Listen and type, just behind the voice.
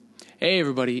Hey,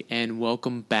 everybody, and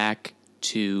welcome back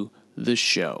to the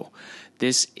show.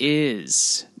 This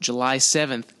is July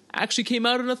 7th. Actually came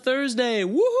out on a Thursday.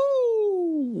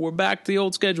 Woohoo! We're back to the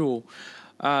old schedule.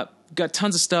 Got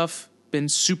tons of stuff. Been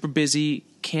super busy.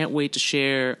 Can't wait to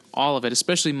share all of it,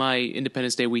 especially my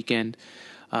Independence Day weekend.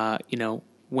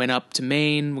 Went up to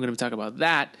Maine. We're going to talk about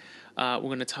that. We're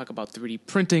going to talk about 3D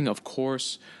printing, of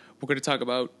course. We're going to talk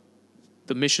about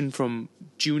the mission from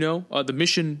Juno,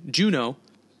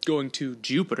 going to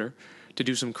Jupiter to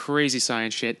do some crazy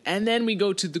science shit. And then we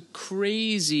go to the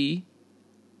crazy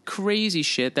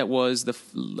shit that was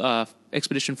the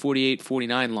Expedition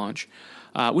 48-49 launch,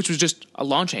 which was just a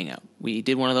launch hangout. We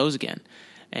did one of those again,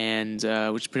 and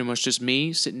which is pretty much just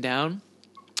me sitting down,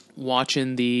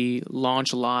 watching the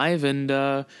launch live,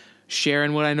 and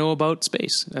sharing what I know about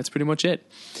space. That's pretty much it.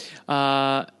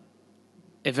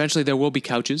 Eventually there will be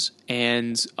couches,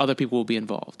 and other people will be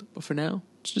involved. But for now,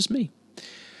 it's just me.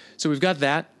 So we've got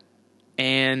that,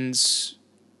 and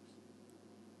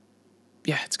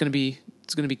yeah, it's gonna be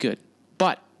good.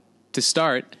 But to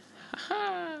start,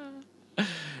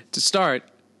 this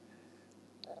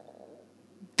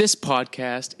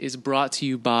podcast is brought to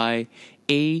you by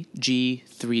AG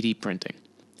 3D Printing.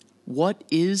 What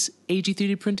is AG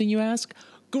 3D Printing, you ask?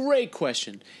 Great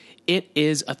question. It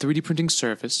is a 3D printing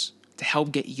service to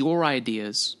help get your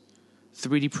ideas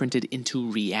 3D printed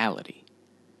into reality.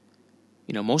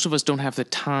 You know, most of us don't have the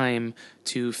time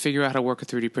to figure out how to work a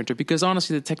 3D printer because,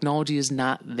 honestly, the technology is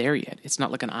not there yet. It's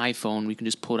not like an iPhone. We can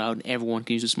just pull it out and everyone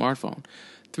can use a smartphone.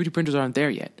 3D printers aren't there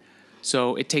yet.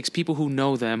 So it takes people who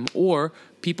know them or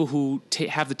people who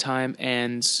have the time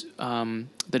and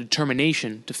the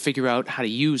determination to figure out how to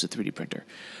use a 3D printer.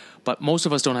 But most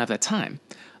of us don't have that time.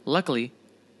 Luckily,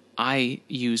 I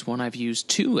use one. I've used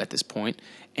two at this point,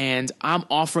 and I'm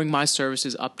offering my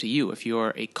services up to you. If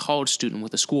you're a college student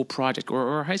with a school project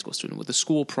or a high school student with a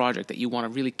school project that you want to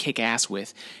really kick ass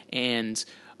with and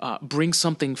bring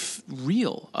something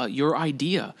real, your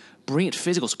idea, bring it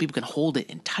physical so people can hold it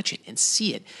and touch it and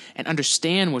see it and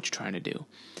understand what you're trying to do,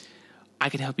 I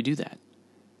can help you do that.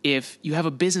 If you have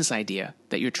a business idea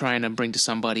that you're trying to bring to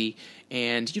somebody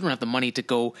and you don't have the money to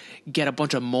go get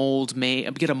a mold made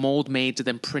to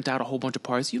then print out a whole bunch of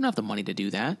parts, you don't have the money to do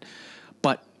that.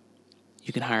 But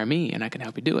you can hire me and I can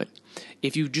help you do it.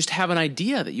 If you just have an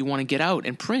idea that you want to get out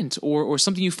and print or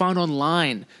something you found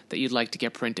online that you'd like to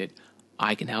get printed,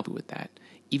 I can help you with that.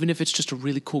 Even if it's just a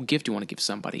really cool gift you want to give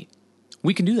somebody,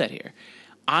 we can do that here.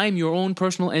 I'm your own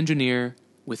personal engineer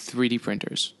with 3D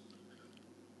printers.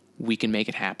 We can make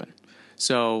it happen.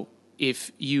 So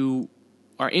if you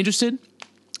are interested,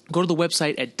 go to the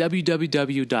website at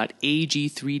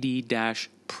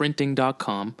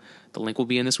www.ag3d-printing.com. The link will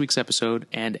be in this week's episode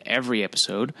and every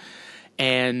episode.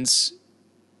 And,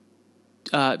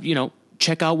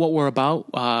 check out what we're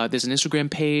about. There's an Instagram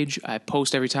page. I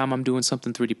post every time I'm doing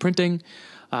something 3D printing.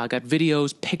 Got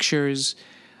videos, pictures.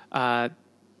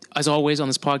 As always on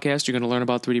this podcast, you're going to learn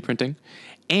about 3D printing.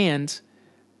 And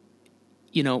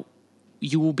you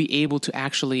will be able to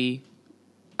actually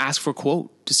ask for a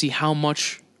quote to see how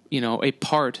much, a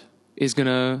part is going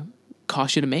to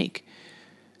cost you to make.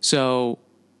 So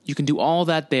you can do all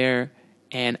that there,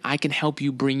 and I can help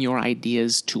you bring your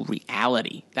ideas to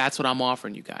reality. That's what I'm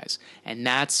offering you guys. And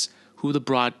that's who the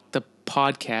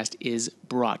podcast is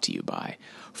brought to you by.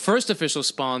 First official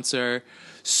sponsor.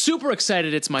 Super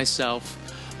excited it's myself.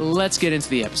 Let's get into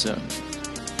the episode.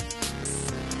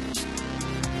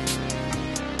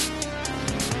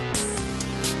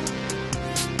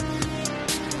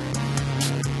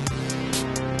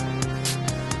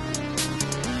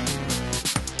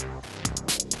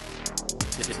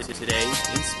 Today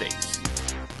in space.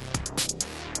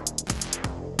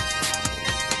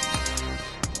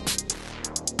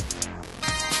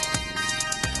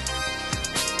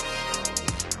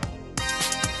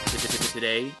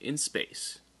 Today in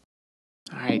space.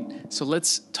 All right, so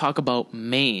let's talk about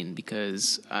Maine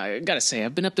because I gotta say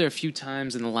I've been up there a few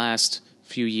times in the last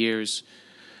few years.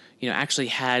 Actually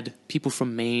had people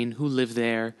from Maine who live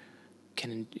there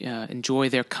can enjoy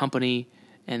their company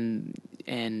and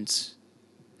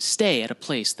stay at a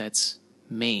place that's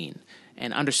Maine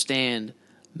and understand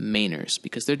Mainers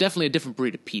because they're definitely a different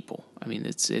breed of people. I mean,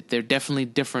 they're definitely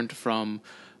different from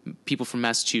people from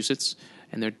Massachusetts,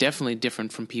 and they're definitely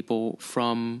different from people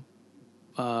from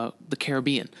the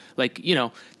Caribbean.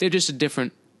 They're just a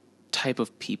different type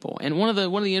of people. And one of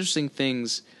the interesting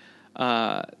things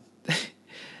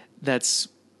that's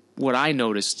what I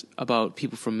noticed about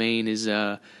people from Maine is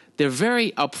they're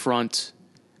very upfront.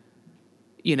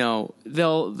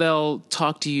 They'll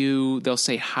talk to you, they'll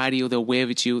say hi to you, they'll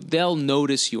wave at you, they'll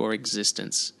notice your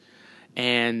existence.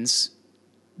 And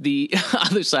the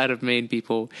other side of Maine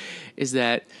people is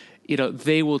that,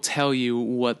 they will tell you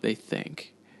what they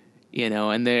think,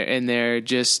 and they're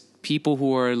just people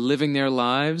who are living their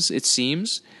lives, it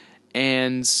seems.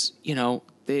 And,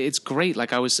 it's great.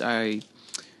 Like I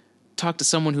talked to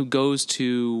someone who goes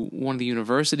to one of the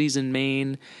universities in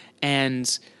Maine,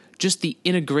 and just the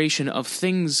integration of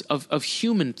things, of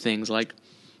human things, like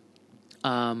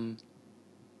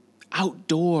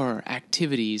outdoor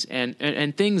activities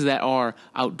and things that are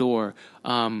outdoor.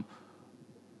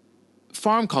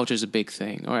 Farm culture is a big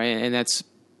thing, all right? And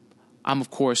I'm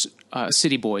of course a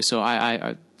city boy, so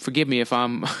I forgive me if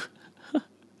I'm,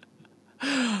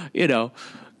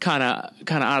 kind of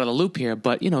out of the loop here.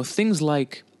 But things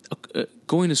like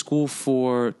going to school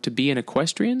to be an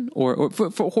equestrian or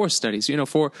for horse studies,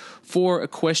 for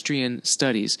equestrian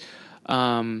studies.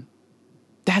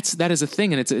 That is a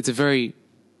thing, and it's a very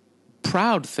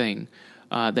proud thing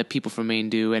that people from Maine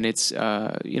do. And it's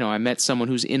I met someone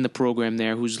who's in the program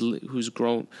there who's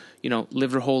grown,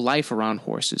 lived her whole life around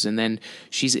horses, and then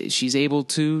she's able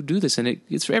to do this, and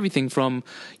it's for everything from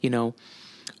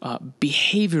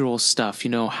behavioral stuff,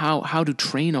 how to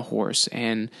train a horse,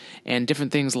 and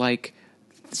different things, like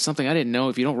something I didn't know.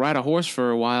 If you don't ride a horse for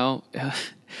a while,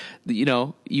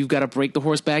 you've got to break the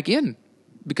horse back in,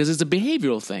 because it's a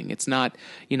behavioral thing. It's not,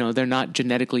 they're not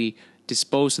genetically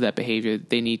disposed to that behavior.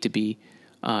 They need to be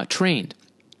trained.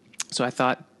 So I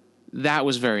thought that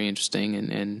was very interesting,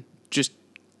 and just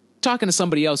talking to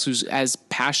somebody else who's as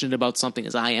passionate about something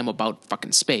as I am about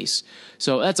fucking space.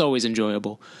 So that's always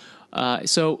enjoyable.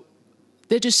 So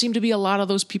there just seem to be a lot of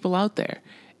those people out there,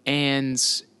 and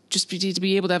just to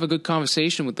be able to have a good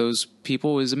conversation with those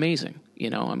people is amazing.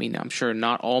 I'm sure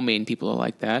not all Maine people are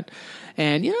like that.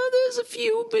 And, there's a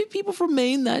few people from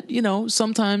Maine that,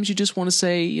 sometimes you just want to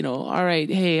say, all right,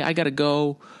 hey, I got to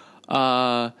go.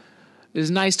 It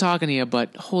was nice talking to you,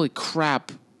 but holy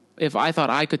crap, if I thought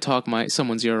I could talk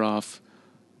someone's ear off,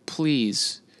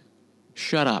 please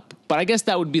shut up. But I guess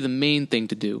that would be the main thing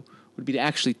to do, would be to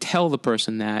actually tell the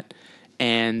person that,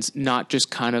 and not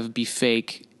just kind of be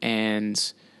fake and,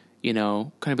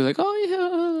 kind of be like, oh,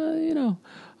 yeah,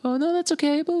 oh, no, that's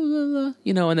okay, blah, blah,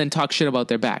 blah, and then talk shit about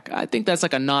their back. I think that's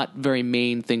like a not very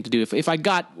Maine thing to do, if I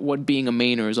got what being a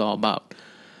Mainer is all about,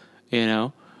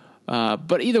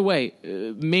 But either way,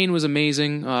 Maine was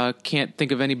amazing. Can't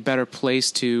think of any better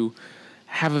place to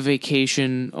have a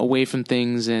vacation away from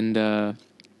things and to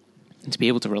be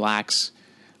able to relax.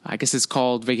 I guess it's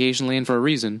called Vacation Land for a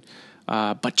reason.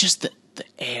 But just the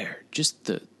air, just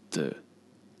the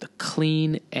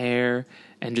clean air,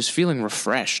 and just feeling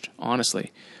refreshed,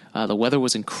 honestly. The weather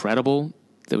was incredible.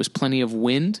 There was plenty of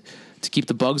wind to keep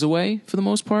the bugs away for the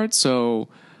most part. So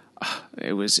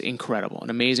it was incredible.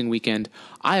 An amazing weekend.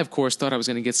 I, of course, thought I was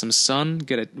going to get some sun,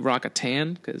 rock a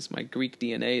tan, because my Greek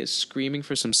DNA is screaming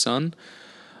for some sun.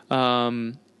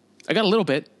 I got a little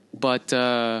bit, but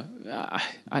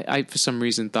I for some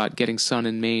reason thought getting sun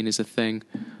in Maine is a thing.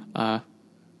 I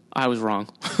was wrong.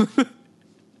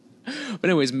 But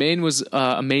anyways, Maine was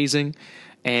amazing,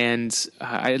 and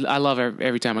I love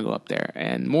every time I go up there.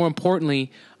 And more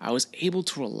importantly, I was able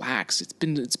to relax. It's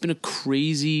been a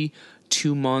crazy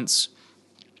 2 months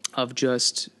of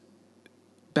just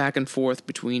back and forth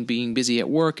between being busy at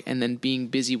work and then being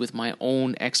busy with my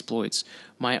own exploits,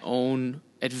 my own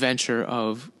adventure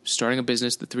of starting a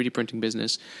business, the 3D printing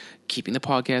business, keeping the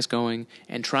podcast going,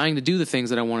 and trying to do the things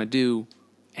that I want to do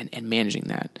and managing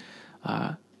that.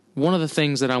 One of the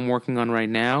things that I'm working on right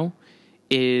now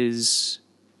is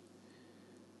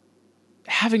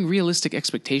having realistic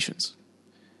expectations,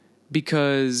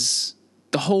 because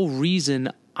the whole reason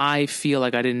I feel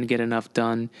like I didn't get enough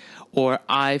done, or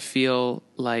I feel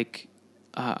like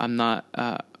I'm not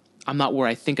where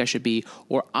I think I should be,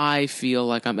 or I feel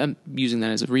like I'm using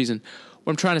that as a reason.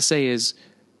 What I'm trying to say is,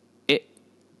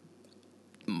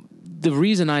 the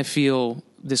reason I feel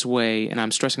this way and I'm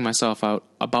stressing myself out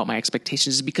about my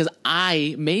expectations is because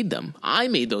I made them. I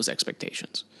made those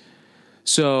expectations.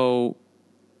 So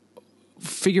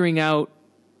figuring out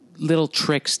little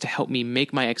tricks to help me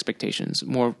make my expectations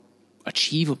more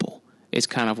achievable is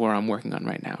kind of where I'm working on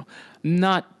right now.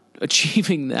 Not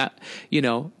achieving that,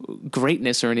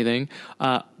 greatness or anything,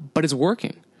 but it's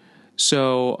working.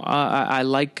 So I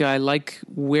like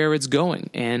where it's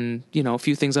going, and a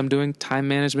few things I'm doing. Time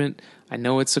management. I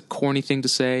know it's a corny thing to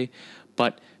say,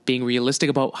 but being realistic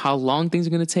about how long things are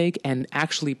going to take, and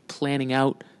actually planning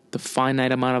out the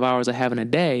finite amount of hours I have in a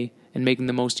day and making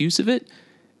the most use of it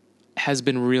has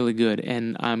been really good,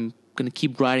 and I'm going to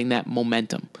keep riding that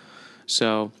momentum.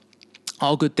 So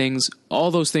all good things.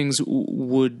 All those things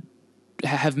would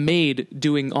have made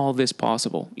doing all this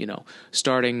possible.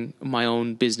 Starting my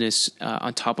own business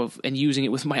on top of and using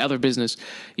it with my other business.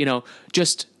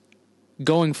 Just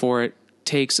going for it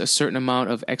takes a certain amount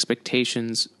of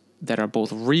expectations that are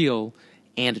both real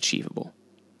and achievable.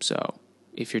 So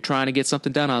if you're trying to get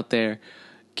something done out there,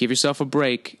 give yourself a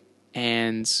break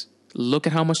and look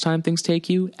at how much time things take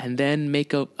you, and then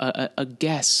make a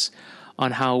guess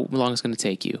on how long it's going to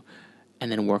take you,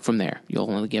 and then work from there. You'll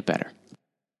only get better.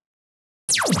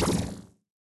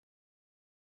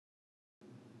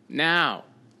 Now,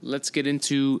 let's get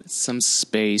into some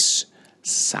space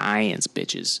science,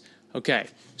 bitches. Okay,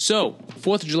 so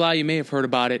 4th of July, you may have heard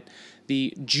about it.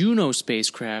 The Juno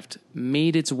spacecraft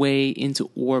made its way into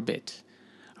orbit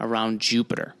around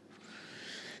Jupiter.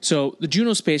 So the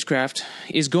Juno spacecraft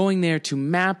is going there to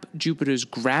map Jupiter's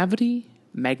gravity,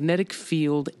 magnetic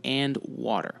field, and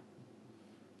water.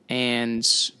 And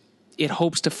it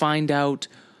hopes to find out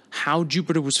how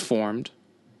Jupiter was formed,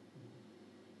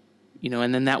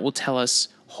 and then that will tell us,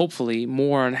 hopefully,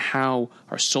 more on how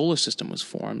our solar system was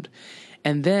formed.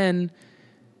 And then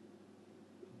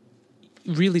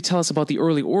really tell us about the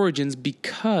early origins,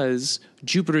 because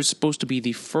Jupiter is supposed to be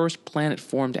the first planet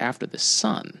formed after the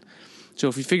sun. So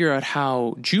if we figure out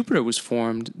how Jupiter was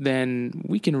formed, then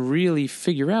we can really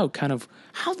figure out kind of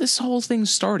how this whole thing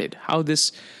started, how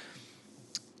this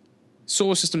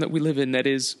solar system that we live in that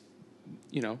is,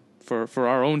 for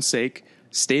our own sake,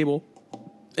 stable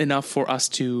enough for us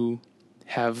to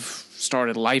have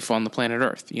started life on the planet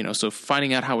Earth. So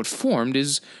finding out how it formed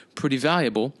is pretty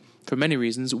valuable for many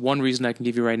reasons. One reason I can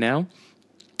give you right now,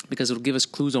 because it'll give us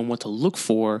clues on what to look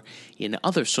for in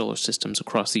other solar systems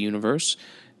across the universe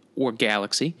or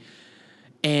galaxy,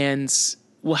 and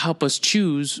will help us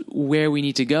choose where we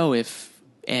need to go if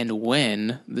and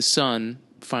when the sun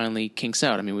finally kinks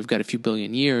out. I mean, we've got a few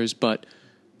billion years, but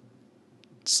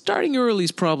starting early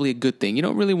is probably a good thing. You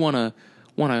don't really want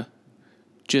to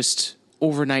just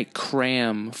overnight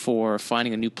cram for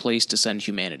finding a new place to send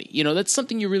humanity. That's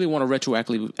something you really want to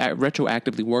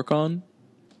retroactively work on,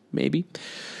 maybe.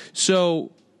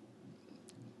 So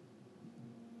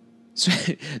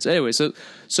anyway,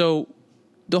 so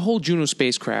the whole Juno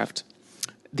spacecraft,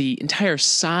 the entire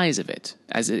size of it,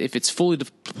 if it's fully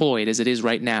deployed as it is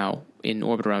right now in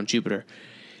orbit around Jupiter,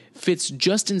 fits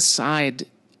just inside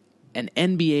an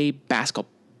NBA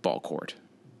basketball court.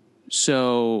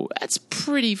 So that's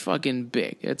pretty fucking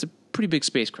big. It's a pretty big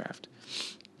spacecraft.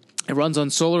 It runs on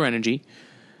solar energy,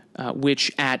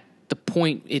 which at the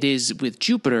point it is with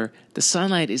Jupiter, the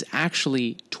sunlight is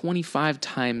actually 25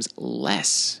 times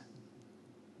less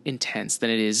intense than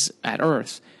it is at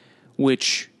Earth,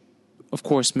 which of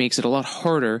course makes it a lot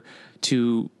harder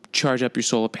to charge up your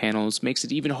solar panels, makes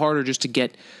it even harder just to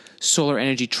get solar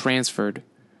energy transferred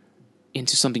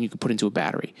into something you can put into a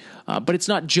battery. But it's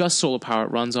not just solar power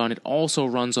it runs on, it also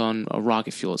runs on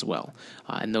rocket fuel as well.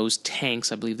 And those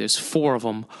tanks, I believe there's 4 of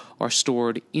them, are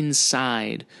stored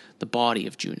inside the body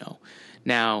of Juno.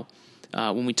 Now,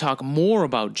 when we talk more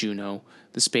about Juno,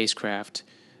 the spacecraft,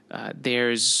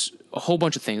 there's a whole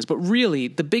bunch of things, but really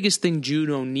the biggest thing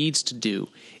Juno needs to do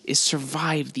is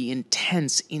survive the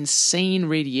intense, insane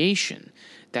radiation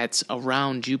that's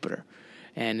around Jupiter.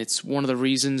 And it's one of the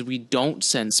reasons we don't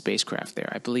send spacecraft there.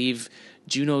 I believe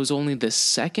Juno is only the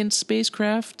 2nd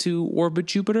spacecraft to orbit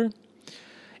Jupiter.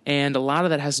 And a lot of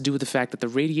that has to do with the fact that the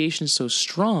radiation is so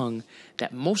strong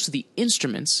that most of the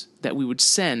instruments that we would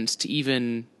send to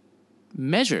even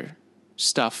measure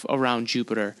stuff around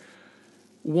Jupiter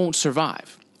won't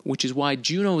survive, which is why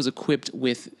Juno is equipped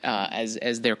with,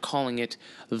 as they're calling it,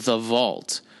 the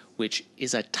Vault, which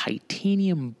is a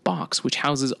titanium box which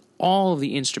houses all of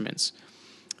the instruments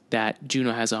that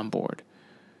Juno has on board.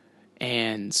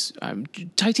 And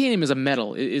titanium as a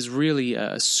metal is really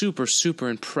a super, super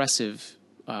impressive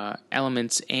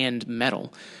element and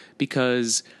metal,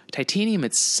 because titanium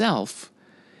itself,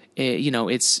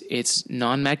 it's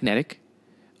non-magnetic.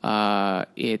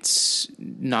 It's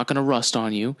not going to rust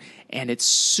on you, and it's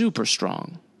super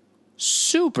strong.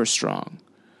 Super strong.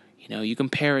 You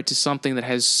compare it to something that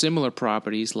has similar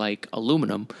properties like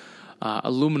aluminum.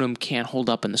 Aluminum can't hold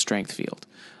up in the strength field.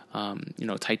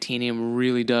 Titanium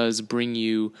really does bring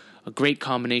you a great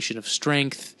combination of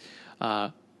strength,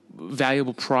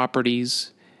 valuable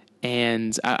properties,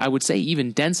 and I would say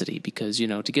even density, because,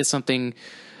 to get something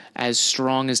as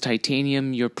strong as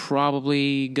titanium, you're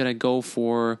probably going to go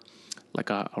for like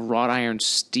a wrought iron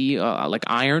steel, like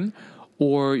iron,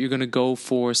 or you're going to go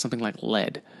for something like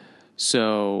lead.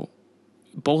 So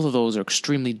both of those are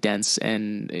extremely dense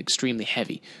and extremely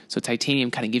heavy. So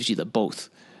titanium kind of gives you both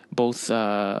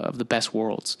of the best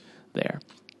worlds there.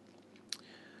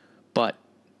 But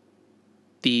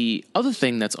the other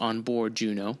thing that's on board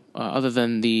Juno, other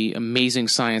than the amazing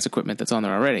science equipment that's on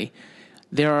there already,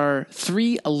 there are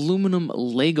 3 aluminum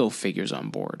Lego figures on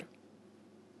board.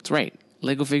 That's right.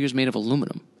 Lego figures made of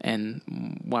aluminum. And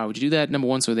why would you do that? Number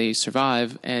 1, so they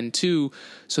survive. And 2,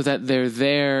 so that they're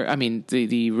there. I mean,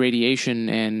 the radiation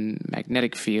and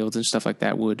magnetic fields and stuff like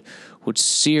that would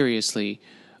seriously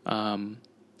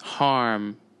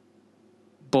harm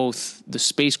both the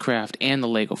spacecraft and the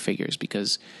Lego figures.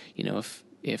 Because, you know,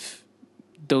 if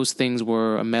those things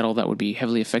were a metal that would be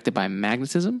heavily affected by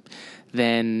magnetism,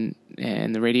 then,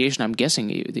 and the radiation, I'm guessing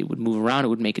it would move around. It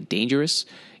would make it dangerous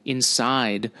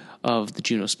inside of the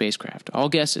Juno spacecraft. All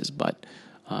guesses, but,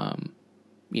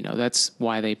 you know, that's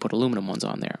why they put aluminum ones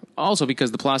on there. Also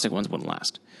because the plastic ones wouldn't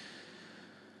last.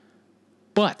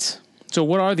 But, so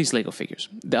what are these Lego figures?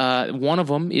 One of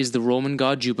them is the Roman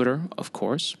god Jupiter, of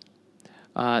course.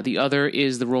 The other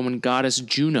is the Roman goddess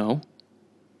Juno.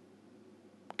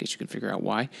 I guess you can figure out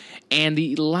why. And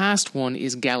the last one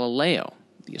is Galileo,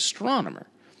 the astronomer.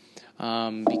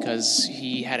 Because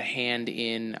he had a hand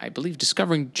in, I believe,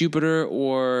 discovering Jupiter,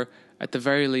 or at the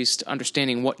very least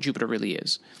understanding what Jupiter really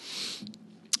is.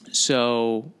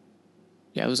 So,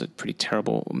 yeah, it was a pretty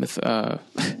terrible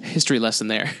history lesson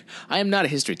there. I am not a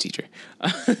history teacher.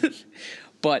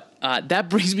 But that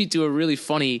brings me to a really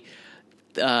funny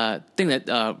thing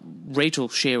that Rachel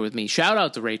shared with me. Shout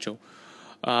out to Rachel.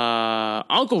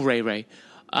 Uncle Ray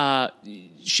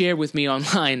shared with me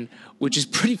online, which is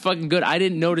pretty fucking good. I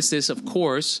didn't notice this, of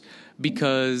course,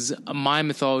 because my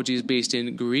mythology is based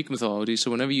in Greek mythology.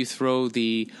 So whenever you throw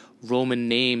the Roman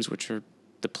names, which are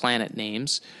the planet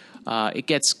names, it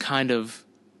gets kind of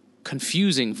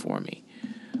confusing for me.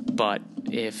 But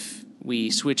if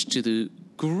we switch to the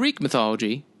Greek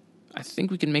mythology, I think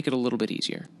we can make it a little bit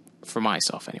easier. For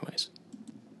myself, anyways.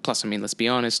 Plus, I mean, let's be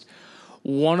honest,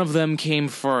 one of them came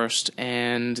first,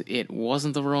 and it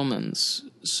wasn't the Romans.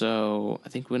 So I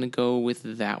think we're going to go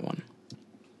with that one.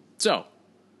 So,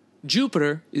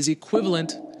 Jupiter is the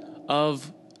equivalent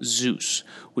of Zeus,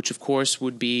 which of course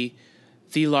would be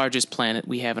the largest planet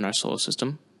we have in our solar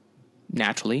system,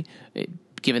 naturally,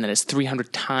 given that it's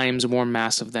 300 times more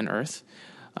massive than Earth,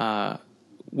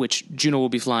 which Juno will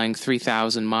be flying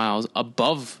 3,000 miles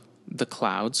above the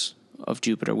clouds of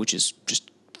Jupiter, which is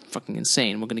just fucking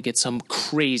insane. We're going to get some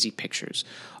crazy pictures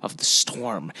of the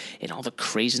storm and all the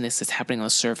craziness that's happening on the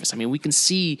surface. I mean, we can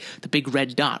see the big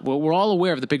red dot. We're all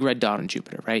aware of the big red dot on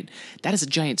Jupiter, right? That is a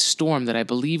giant storm that I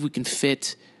believe we can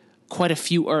fit quite a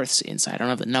few Earths inside. I don't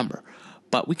have the number,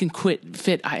 but we can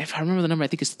fit, if I remember the number, I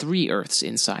think it's 3 Earths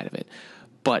inside of it.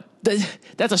 But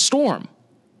that's a storm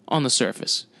on the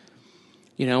surface.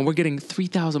 You know, we're getting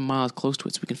 3,000 miles close to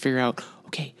it, so we can figure out,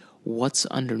 okay, what's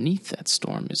underneath that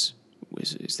storm? Is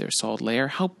there a solid layer?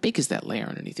 How big is that layer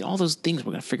underneath it? All those things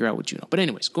we're going to figure out with Juno. But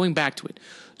anyways, going back to it.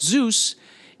 Zeus,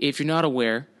 if you're not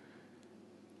aware,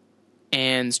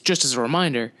 and just as a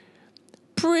reminder,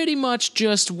 pretty much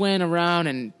just went around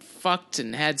and fucked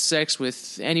and had sex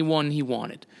with anyone he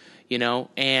wanted, you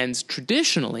know? And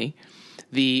traditionally,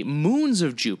 the moons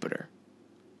of Jupiter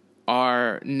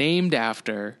are named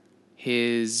after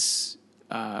his,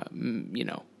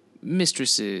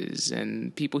 mistresses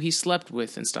and people he slept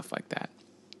with and stuff like that.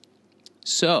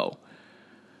 So,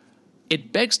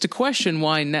 it begs to question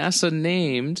why NASA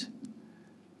named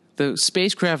the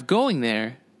spacecraft going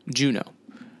there Juno.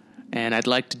 And I'd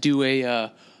like to do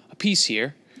a piece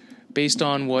here based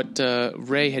on what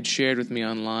Ray had shared with me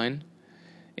online,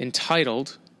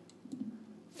 entitled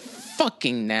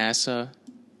Fucking NASA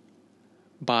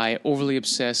by Overly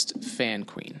Obsessed Fan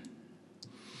Queen.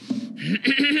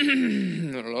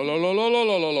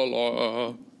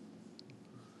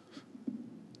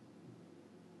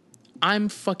 I'm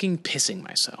fucking pissing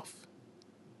myself.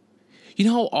 You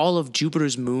know how all of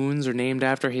Jupiter's moons are named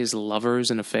after his lovers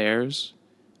and affairs?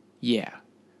 Yeah.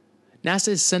 NASA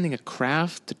is sending a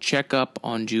craft to check up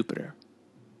on Jupiter.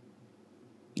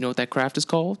 You know what that craft is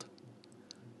called?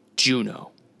 Juno.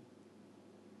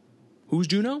 Who's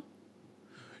Juno?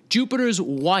 Jupiter's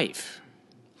wife.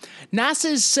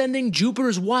 NASA is sending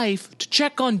Jupiter's wife to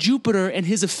check on Jupiter and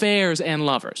his affairs and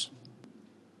lovers.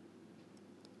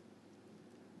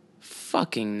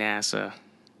 Fucking NASA.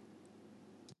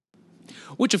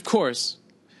 Which, of course,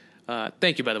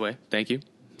 thank you, by the way. Thank you.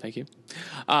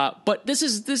 But this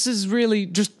is really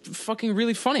just fucking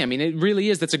really funny. I mean, it really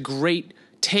is. That's a great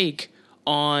take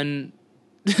on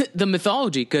the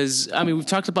mythology, because, I mean, we've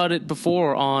talked about it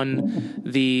before on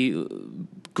the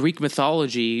Greek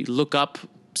mythology look up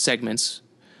segments,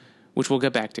 which we'll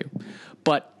get back to.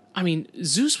 But, I mean,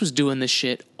 Zeus was doing this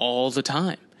shit all the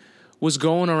time. Was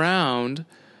going around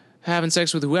having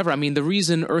sex with whoever. I mean, the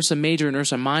reason Ursa Major and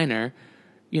Ursa Minor,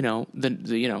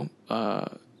 that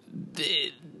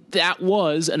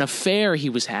was an affair he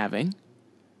was having.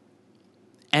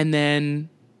 And then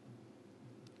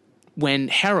when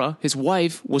Hera, his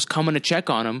wife, was coming to check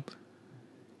on him,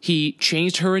 he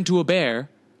changed her into a bear.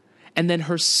 And then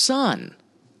her son,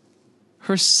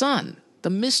 the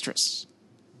mistress,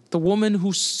 the woman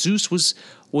who Zeus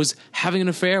was having an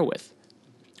affair with,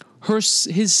 her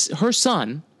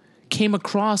son came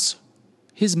across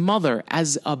his mother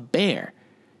as a bear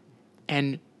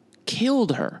and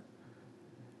killed her,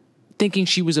 thinking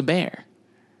she was a bear.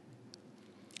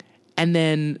 And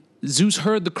then Zeus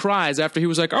heard the cries after he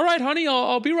was like, all right, honey,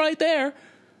 I'll be right there.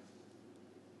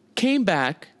 Came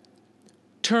back,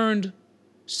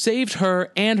 saved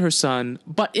her and her son,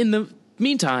 but in the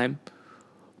meantime,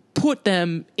 put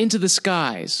them into the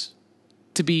skies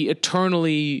to be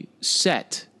eternally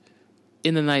set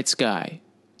in the night sky.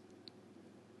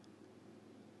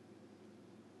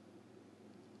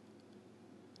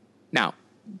 Now,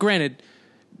 granted,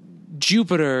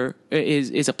 Jupiter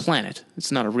is a planet.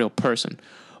 It's not a real person.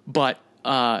 But,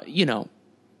 I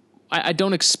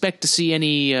don't expect to see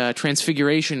any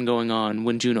transfiguration going on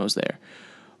when Juno's there.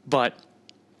 But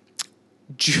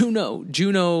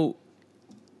Juno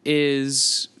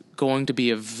is going to be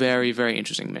a very, very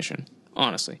interesting mission,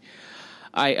 honestly.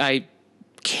 I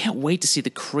can't wait to see the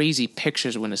crazy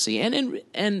pictures we're going to see.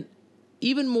 And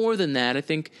even more than that, I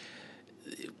think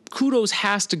kudos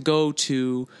has to go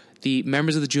to the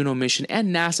members of the Juno mission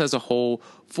and NASA as a whole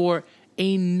for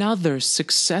another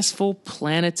successful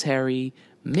planetary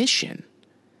mission.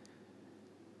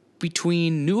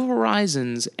 Between New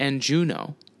Horizons and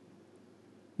Juno,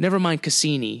 never mind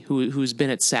Cassini, who's been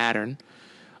at Saturn,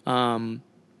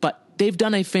 but they've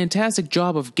done a fantastic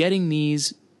job of getting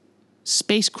these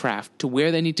spacecraft to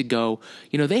where they need to go.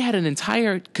 They had an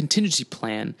entire contingency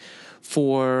plan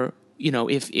for,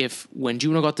 if when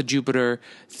Juno got to Jupiter,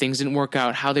 things didn't work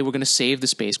out, how they were going to save the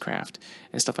spacecraft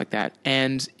and stuff like that.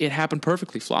 And it happened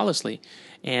perfectly, flawlessly.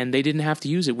 And they didn't have to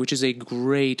use it, which is a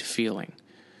great feeling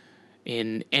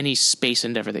in any space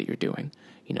endeavor that you're doing.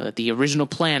 That the original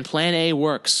plan A,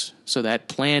 works, so that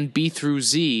plan B through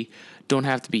Z don't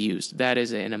have to be used. That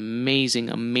is an amazing,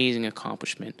 amazing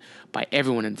accomplishment by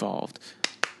everyone involved.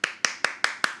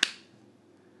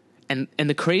 And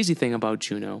the crazy thing about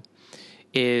Juno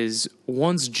is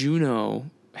once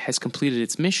Juno has completed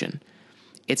its mission,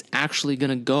 it's actually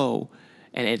going to go,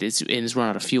 and it's run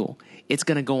out of fuel, it's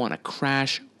going to go on a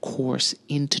crash course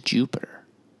into Jupiter.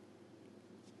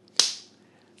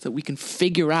 So we can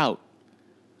figure out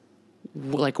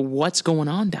what's going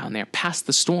on down there past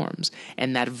the storms,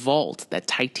 and that vault, that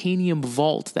titanium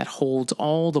vault that holds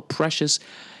all the precious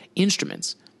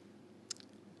instruments,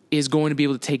 is going to be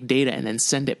able to take data and then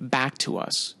send it back to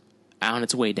us on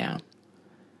its way down.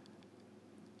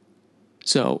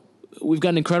 So we've got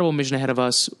an incredible mission ahead of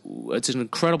us. It's an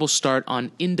incredible start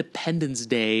on Independence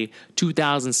Day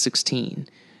 2016.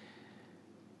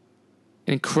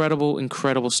 An incredible,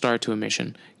 incredible start to a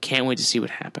mission. Can't wait to see what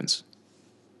happens.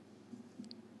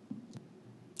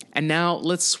 And now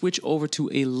let's switch over to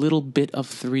a little bit of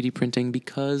 3D printing,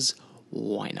 because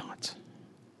why not?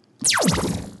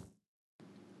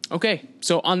 Okay,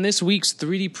 so on this week's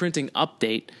 3D printing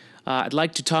update, I'd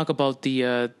like to talk about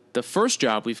the first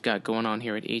job we've got going on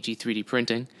here at AG 3D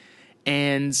Printing,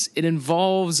 and it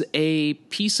involves a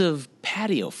piece of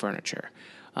patio furniture.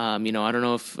 I don't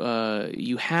know if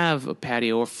you have a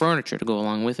patio or furniture to go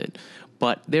along with it,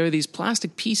 but there are these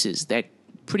plastic pieces that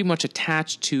pretty much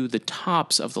attached to the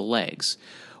tops of the legs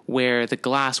where the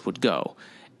glass would go.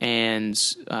 And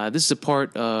this is a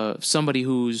part of somebody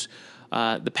who's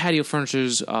the patio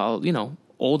furniture's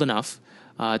old enough.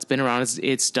 It's been around,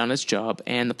 it's done its job,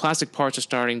 and the plastic parts are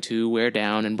starting to wear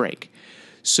down and break.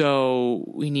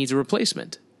 So he needs a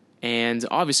replacement. And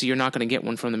obviously you're not going to get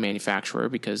one from the manufacturer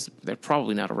because they're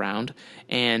probably not around.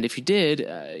 And if you did,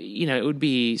 it would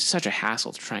be such a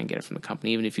hassle to try and get it from the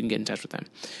company, even if you can get in touch with them.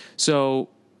 So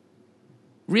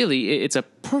really, this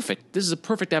is a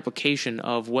perfect application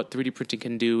of what 3D printing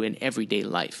can do in everyday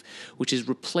life, which is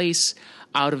replace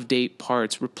out-of-date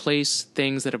parts, replace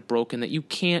things that are broken that you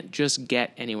can't just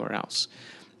get anywhere else.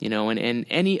 And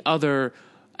any other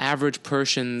average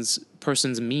person's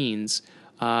means,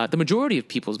 the majority of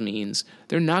people's means,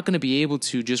 they're not going to be able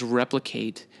to just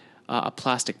replicate a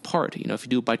plastic part. If you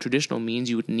do it by traditional means,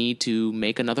 you would need to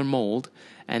make another mold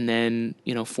and then,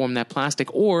 form that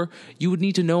plastic, or you would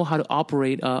need to know how to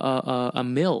operate a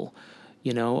mill,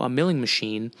 a milling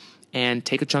machine, and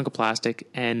take a chunk of plastic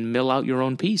and mill out your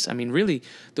own piece. I mean, really,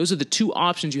 those are the two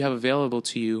options you have available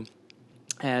to you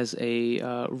as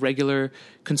a regular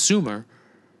consumer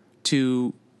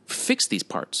to fix these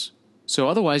parts. So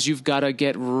otherwise, you've got to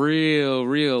get real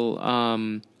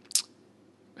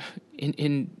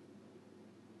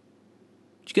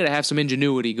you got to have some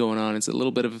ingenuity going on. It's a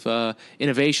little bit of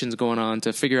innovations going on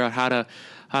to figure out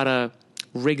how to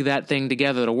rig that thing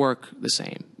together to work the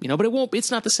same. But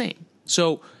it's not the same.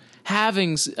 So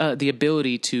having the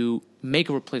ability to make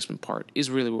a replacement part is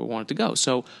really where we want it to go.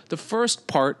 So the first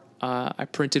part I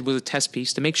printed was a test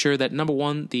piece to make sure that, number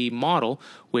one, the model,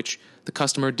 which the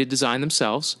customer did design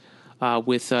themselves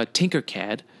with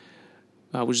Tinkercad,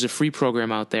 which is a free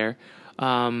program out there,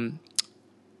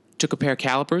 took a pair of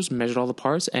calipers, measured all the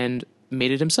parts, and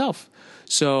made it himself.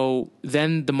 So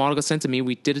then the model got sent to me.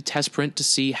 We did a test print to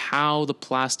see how the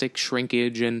plastic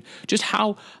shrinkage and just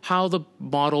how the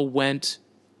model went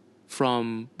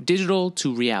from digital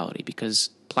to reality, because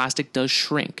plastic does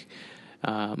shrink.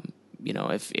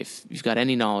 If you've got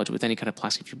any knowledge with any kind of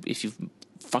plastic, if you've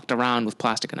fucked around with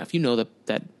plastic enough, you know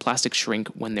that plastics shrink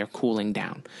when they're cooling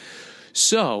down.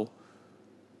 So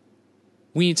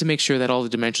we need to make sure that all the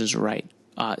dimensions are right.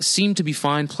 Seemed to be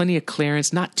fine, plenty of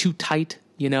clearance, not too tight,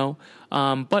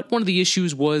 but one of the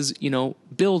issues was,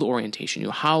 build orientation,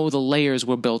 how the layers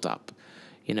were built up.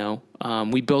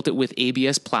 We built it with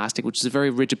ABS plastic, which is a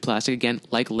very rigid plastic, again,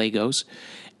 like Legos,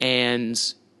 and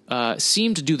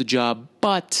seemed to do the job.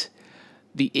 But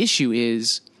the issue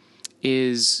is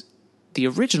the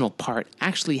original part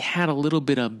actually had a little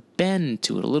bit of bend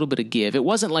to it, a little bit of give. It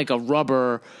wasn't like a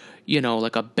rubber,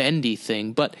 like a bendy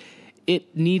thing, but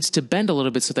it needs to bend a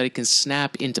little bit so that it can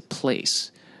snap into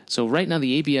place. So right now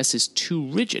the ABS is too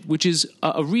rigid, which is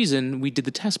a reason we did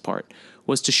the test part,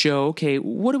 was to show, okay,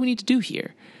 what do we need to do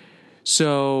here?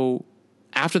 So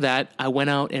after that, I went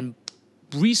out and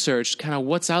researched kind of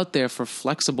what's out there for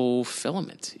flexible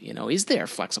filament. Is there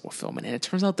flexible filament? And it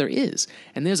turns out there is.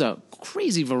 And there's a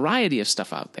crazy variety of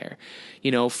stuff out there,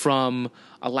 from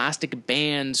elastic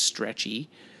band stretchy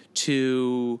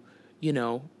to,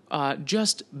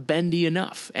 just bendy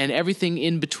enough, and everything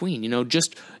in between,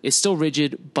 just it's still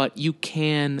rigid, but you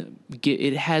can get,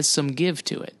 it has some give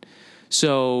to it.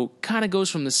 So kind of goes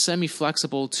from the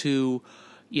semi-flexible to,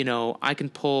 I can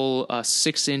pull a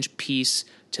 6-inch piece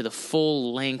to the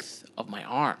full length of my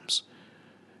arms.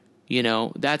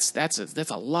 That's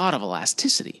a lot of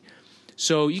elasticity.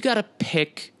 So you got to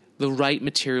pick the right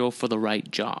material for the right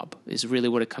job is really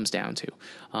what it comes down to.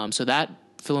 So that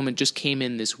filament just came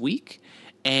in this week.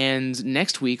 And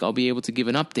next week, I'll be able to give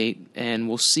an update, and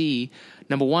we'll see,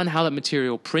 number one, how that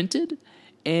material printed,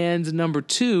 and number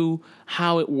two,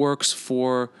 how it works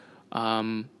for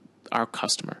our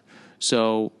customer.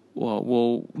 So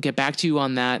we'll get back to you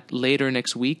on that later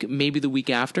next week, maybe the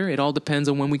week after. It all depends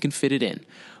on when we can fit it in.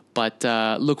 But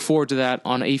look forward to that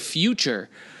on a future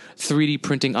 3D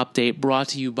printing update brought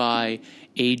to you by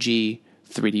AG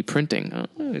 3D Printing.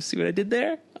 See what I did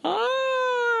there?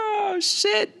 Oh,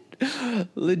 shit.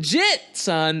 Legit,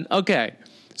 son. Okay,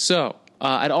 so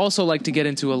I'd also like to get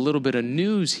into a little bit of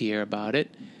news here about it,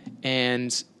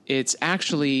 and it's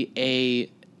actually a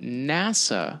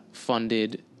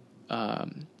NASA-funded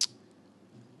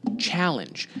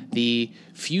challenge, the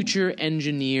Future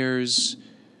Engineers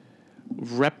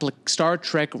Star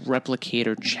Trek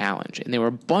Replicator Challenge, and there were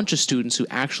a bunch of students who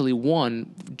actually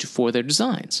won for their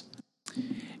designs.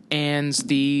 And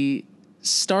the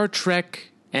Star Trek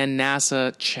and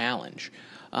NASA challenge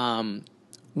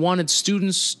wanted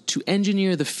students to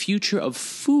engineer the future of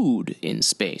food in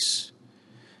space.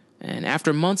 And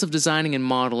after months of designing and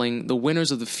modeling, the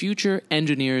winners of the Future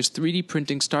Engineers 3D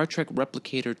Printing Star Trek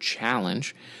Replicator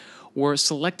Challenge were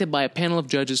selected by a panel of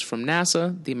judges from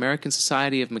NASA, the American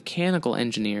Society of Mechanical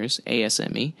Engineers,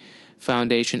 ASME,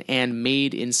 Foundation, and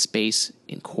Made in Space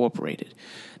Incorporated.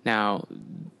 Now,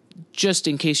 just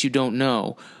in case you don't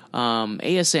know,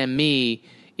 ASME,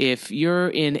 if you're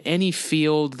in any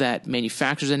field that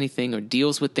manufactures anything or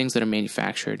deals with things that are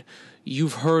manufactured,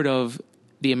 you've heard of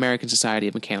the American Society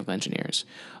of Mechanical Engineers.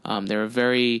 They're a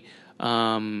very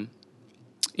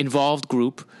involved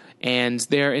group, and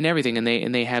they're in everything, and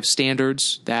they have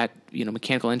standards that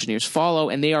mechanical engineers follow,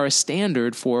 and they are a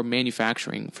standard for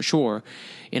manufacturing for sure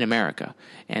in America,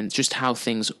 and just how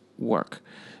things work.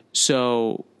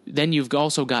 So then you've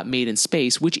also got Made in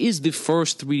Space, which is the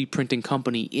first 3D printing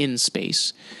company in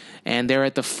space. And they're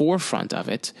at the forefront of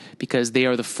it because they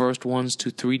are the first ones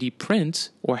to 3D print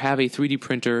or have a 3D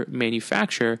printer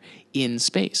manufacture in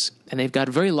space. And they've got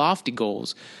very lofty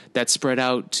goals that spread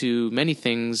out to many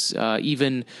things.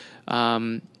 Even,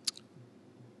 I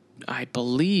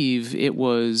believe it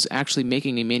was actually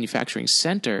making a manufacturing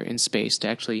center in space to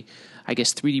actually,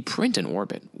 3D print in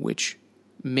orbit, which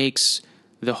makes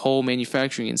the whole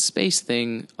manufacturing in space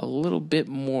thing a little bit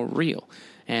more real.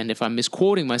 And if I'm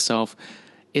misquoting myself,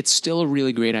 it's still a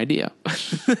really great idea.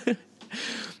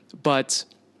 But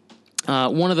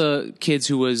one of the kids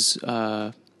who was,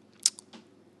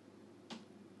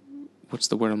 what's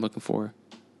the word I'm looking for?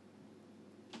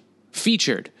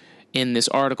 Featured in this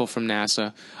article from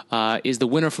NASA is the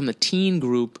winner from the teen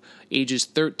group, ages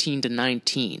 13 to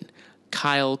 19,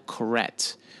 Kyle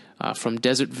Corrett, from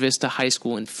Desert Vista High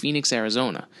School in Phoenix,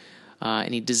 Arizona.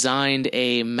 And he designed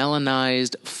a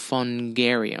melanized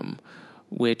fungarium,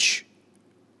 which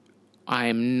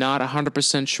I'm not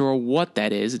 100% sure what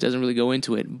that is. It doesn't really go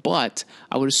into it. But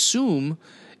I would assume,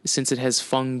 since it has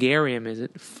fungarium, is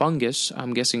it fungus?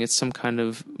 I'm guessing it's some kind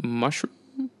of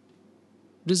mushroom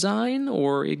design,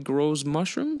 or it grows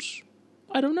mushrooms?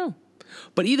 I don't know.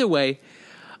 But either way,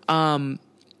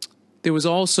 there was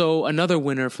also another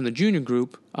winner from the junior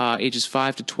group, ages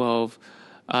 5 to 12,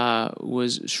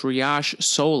 was Shreyash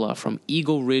Sola from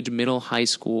Eagle Ridge Middle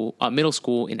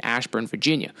School in Ashburn,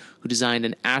 Virginia, who designed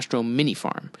an Astro mini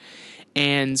farm.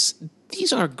 And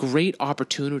these are great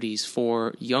opportunities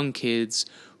for young kids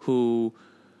who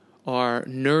are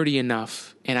nerdy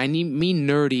enough, and I mean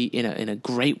nerdy in a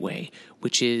great way,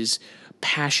 which is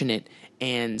passionate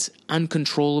and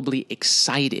uncontrollably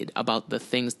excited about the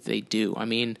things they do. I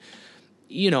mean,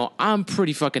 I'm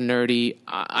pretty fucking nerdy.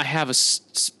 I have a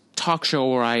talk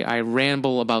show where I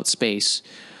ramble about space,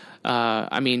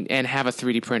 and have a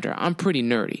 3D printer. I'm pretty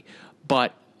nerdy,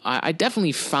 but I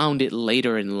definitely found it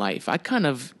later in life. I kind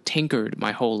of tinkered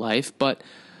my whole life, but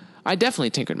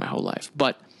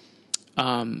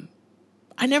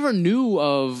I never knew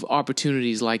of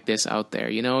opportunities like this out there.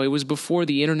 It was before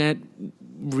the internet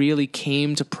really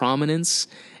came to prominence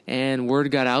and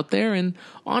word got out there. And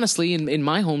honestly, in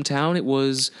my hometown, it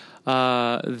was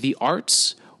the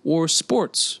arts or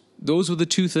sports. Those were the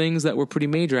two things that were pretty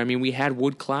major. I mean, we had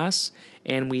wood class,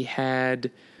 and we had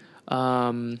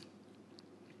there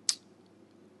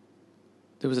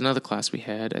was another class we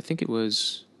had. I think it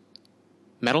was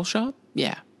metal shop.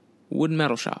 Yeah, wood and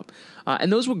metal shop.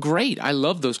 And those were great. I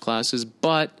loved those classes.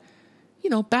 But,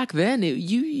 back then,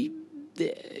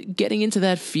 getting into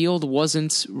that field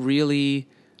wasn't really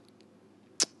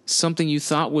something you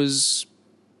thought was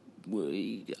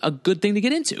a good thing to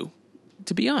get into,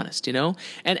 to be honest, And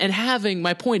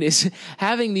my point is,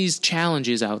 having these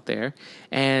challenges out there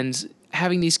and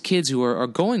having these kids who are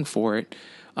going for it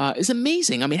is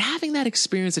amazing. I mean, having that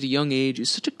experience at a young age is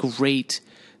such a great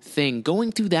thing.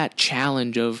 Going through that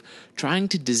challenge of trying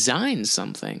to design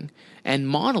something and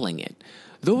modeling it,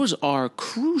 those are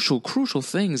crucial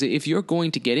things if you're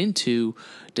going to get into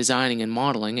designing and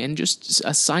modeling and just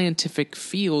a scientific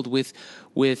field with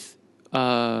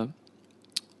a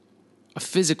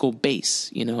physical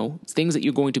base, things that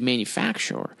you're going to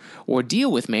manufacture or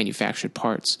deal with manufactured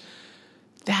parts.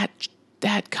 That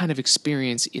kind of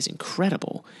experience is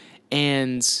incredible.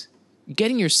 And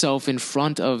getting yourself in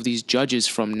front of these judges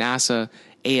from NASA,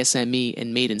 ASME,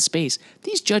 and Made in Space,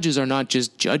 these judges are not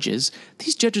just judges.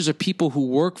 These judges are people who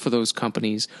work for those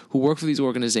companies, who work for these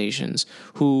organizations,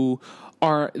 who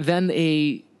are then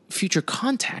a future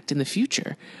contact in the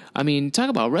future. I mean, talk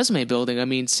about resume building. I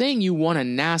mean, saying you won a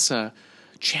NASA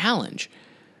challenge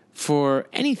for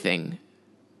anything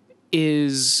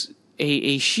is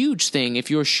a huge thing if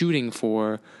you're shooting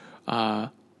for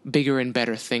bigger and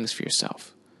better things for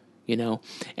yourself.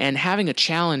 And having a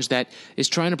challenge that is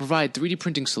trying to provide 3D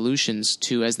printing solutions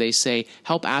to, as they say,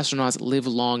 help astronauts live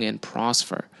long and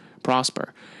prosper,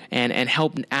 and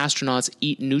help astronauts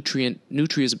eat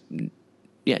nutritious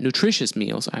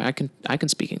meals. I can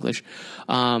speak English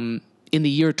in the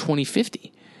year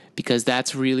 2050, because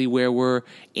that's really where we're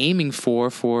aiming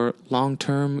for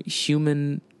long-term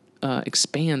human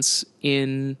expanse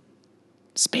in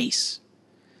space.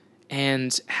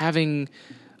 And having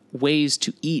ways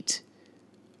to eat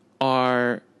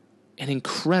are an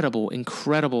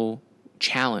incredible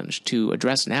challenge to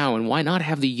address now. And why not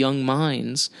have the young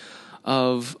minds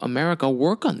of America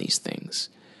work on these things?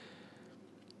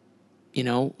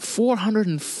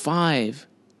 405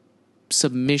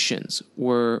 submissions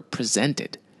were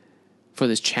presented for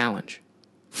this challenge.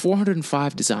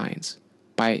 405 designs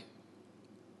by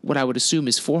what I would assume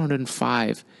is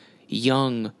 405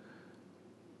 young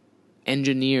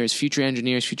engineers,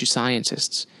 future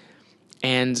scientists.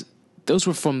 And those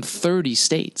were from 30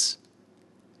 states.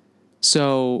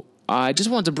 So I just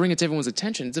wanted to bring it to everyone's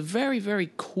attention. It's a very,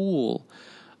 very cool,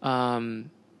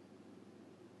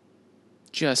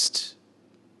 just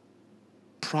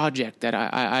project that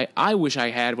I wish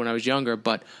I had when I was younger,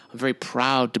 but I'm very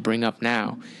proud to bring up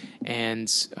now. And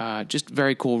just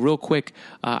very cool. Real quick,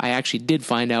 I actually did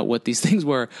find out what these things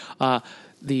were.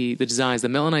 The designs. The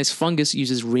Melanized fungus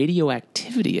uses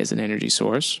radioactivity as an energy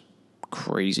source.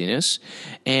 Craziness.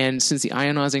 And since the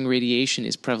ionizing radiation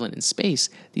is prevalent in space,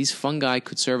 these fungi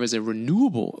could serve as a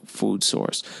renewable food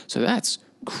source. So that's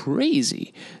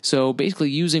crazy. So basically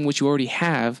using what you already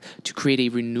have to create a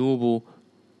renewable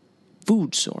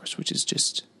food source, which is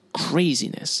just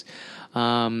craziness.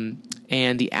 And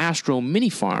the Astro Mini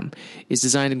Farm is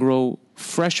designed to grow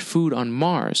fresh food on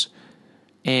Mars.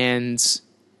 And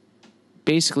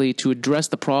basically, to address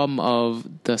the problem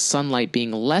of the sunlight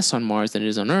being less on Mars than it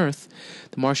is on Earth,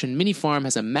 the Martian Mini Farm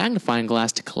has a magnifying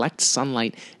glass to collect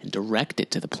sunlight and direct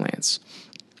it to the plants.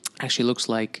 Actually, looks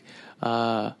like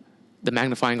the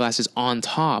magnifying glass is on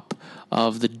top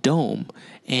of the dome,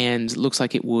 and looks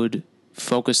like it would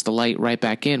focus the light right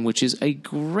back in, which is a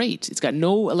great. It's got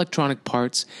no electronic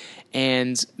parts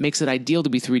and makes it ideal to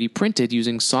be 3D printed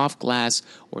using soft glass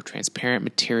or transparent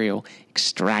material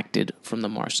extracted from the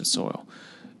Martian soil.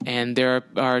 And there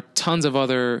are tons of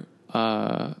other,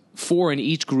 four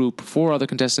other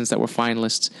contestants that were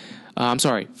finalists.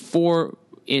 Four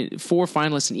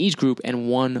finalists in each group and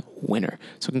one winner.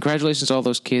 So congratulations to all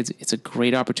those kids. It's a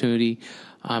great opportunity.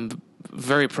 I'm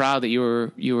very proud that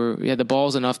you had the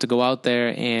balls enough to go out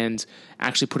there and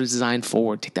actually put a design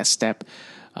forward, take that step,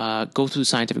 go through the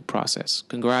scientific process.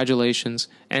 Congratulations,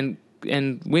 and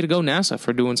way to go, NASA,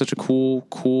 for doing such a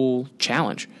cool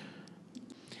challenge.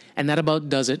 And that about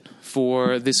does it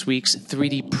for this week's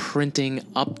 3D printing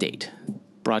update,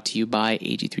 brought to you by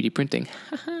AG 3D Printing.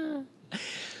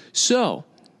 So,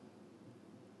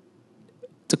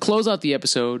 to close out the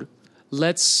episode,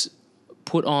 let's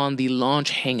put on the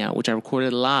launch hangout, which I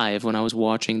recorded live when I was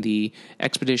watching the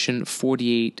Expedition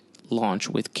 48 launch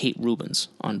with Kate Rubins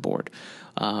on board.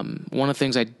 One of the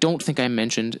things I don't think I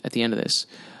mentioned at the end of this,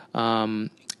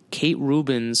 Kate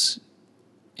Rubins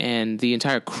and the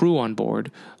entire crew on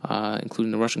board,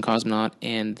 including the Russian cosmonaut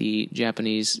and the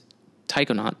Japanese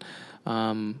taikonaut,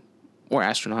 or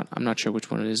astronaut, I'm not sure which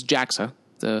one it is, JAXA,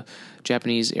 the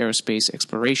Japanese Aerospace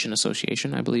Exploration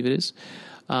Association, I believe it is.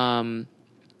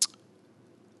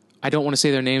 I don't want to say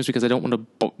their names because I don't want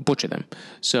to butcher them.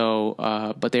 So,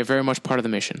 but they're very much part of the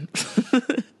mission.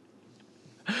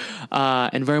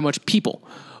 And very much people.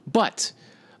 But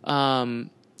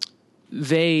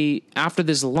they, after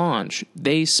this launch,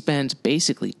 they spent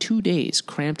basically 2 days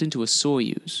cramped into a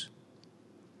Soyuz.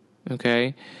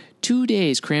 Okay? 2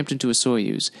 days cramped into a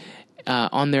Soyuz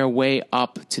on their way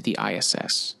up to the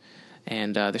ISS.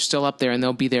 And they're still up there, and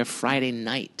they'll be there Friday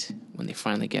night when they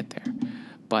finally get there.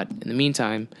 But in the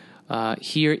meantime,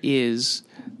 here is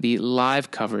the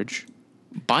live coverage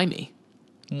by me,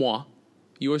 moi,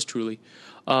 yours truly,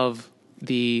 of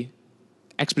the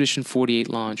Expedition 48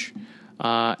 launch.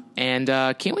 And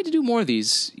can't wait to do more of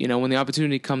these. You know, when the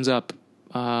opportunity comes up,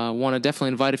 want to definitely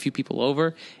invite a few people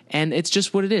over. And it's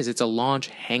just what it is. It's a launch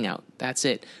hangout. That's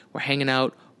it. We're hanging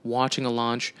out, watching a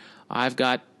launch. I've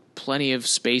got plenty of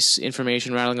space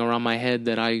information rattling around my head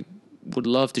that I would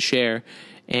love to share.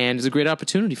 And it's a great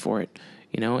opportunity for it.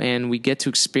 You know, and we get to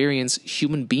experience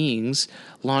human beings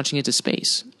launching into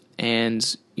space.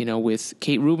 And, you know, with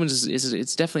Kate Rubins,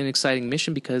 it's definitely an exciting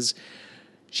mission because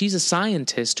she's a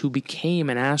scientist who became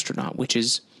an astronaut, which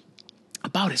is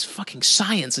about as fucking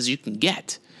science as you can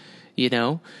get, you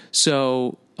know?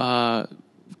 So,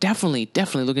 definitely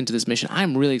look into this mission.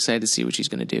 I'm really excited to see what she's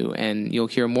going to do, and you'll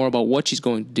hear more about what she's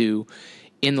going to do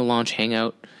in the launch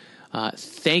hangout.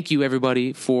 Thank you,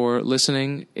 everybody, for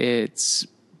listening. It's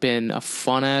been a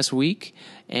fun-ass week,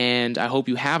 and I hope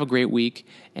you have a great week,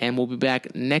 and we'll be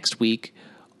back next week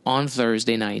on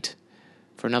Thursday night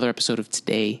for another episode of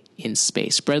Today in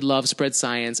Space. Spread love, spread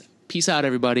science. Peace out,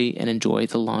 everybody, and enjoy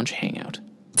the launch hangout.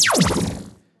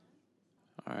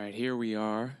 All right, here we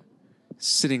are,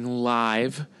 sitting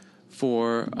live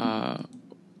for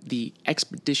the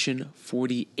Expedition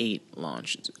 48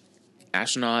 launch.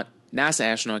 NASA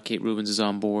astronaut Kate Rubins is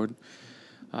on board,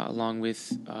 along with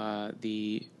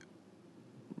the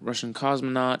Russian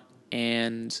cosmonaut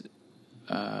and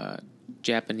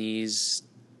Japanese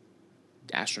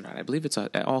astronaut. I believe it's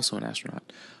also an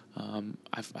astronaut.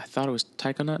 I thought it was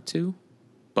taikonaut too,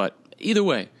 but either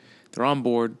way, they're on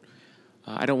board.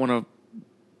 I don't want to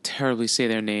terribly say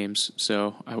their names,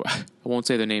 so I won't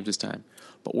say their names this time.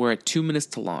 But we're at 2 minutes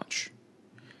to launch.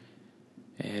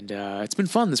 And it's been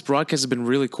fun. This broadcast has been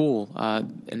really cool.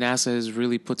 NASA has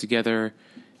really put together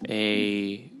just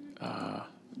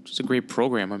a great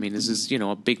program. I mean, this is,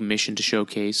 a big mission to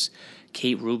showcase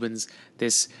Kate Rubins,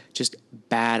 this just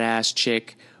badass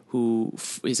chick who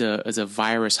is a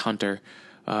virus hunter.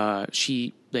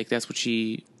 That's what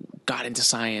she got into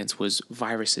science, was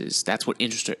viruses. That's what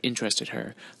interested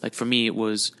her. Like for me, it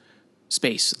was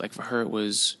space. Like for her, it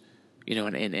was,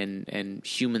 and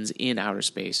humans in outer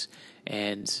space.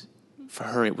 And for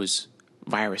her, it was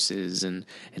viruses and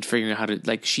figuring out how to,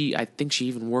 I think she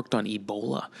even worked on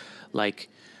Ebola. Like,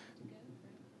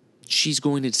 she's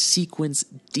going to sequence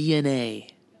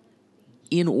DNA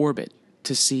in orbit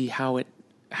to see how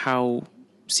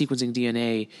sequencing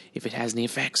DNA, if it has any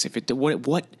effects,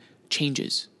 what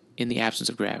changes in the absence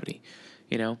of gravity.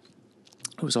 I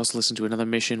was also listening to another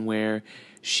mission where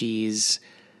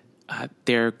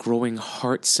they're growing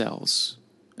heart cells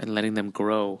and letting them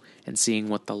grow and seeing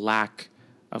what the lack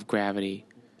of gravity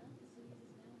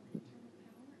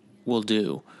will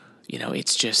do.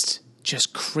 It's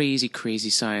just crazy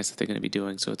science that they're going to be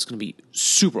doing. So it's going to be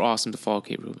super awesome to follow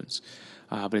Kate Rubins.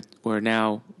 But we're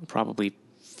now probably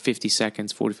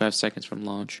 45 seconds from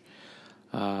launch.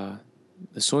 The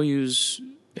Soyuz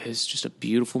is just a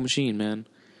beautiful machine, man.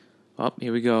 Oh,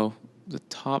 here we go. The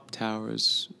top tower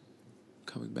is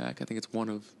coming back. I think it's one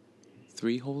of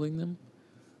 3 holding them.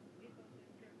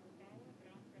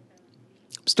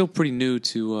 I'm still pretty new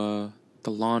to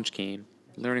the launch game,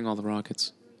 learning all the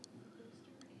rockets.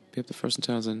 Pick up the first in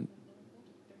 2000.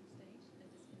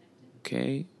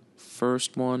 Okay,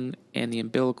 first one, and the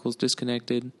umbilical's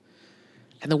disconnected.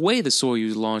 And the way the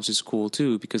Soyuz launch is cool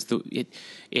too, because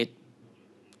it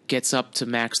gets up to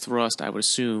max thrust, I would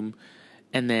assume,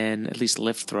 and then at least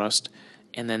lift thrust,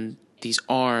 and then these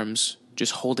arms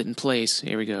just hold it in place.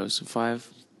 Here we go. So 5,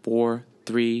 4,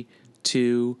 3,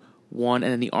 2, 1,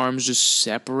 and then the arms just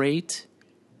separate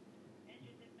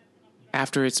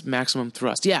after its maximum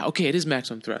thrust. Yeah, okay, it is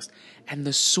maximum thrust. And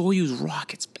the Soyuz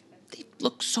rockets, they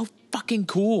look so fucking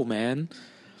cool, man.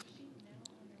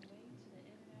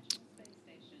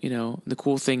 The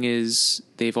cool thing is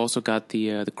they've also got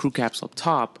the crew capsule up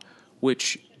top,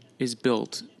 which is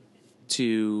built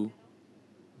to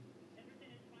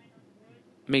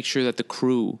make sure that the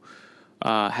crew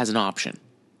has an option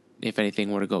if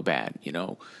anything were to go bad,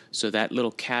 So that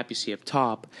little cap you see up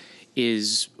top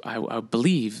is, I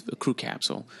believe, a crew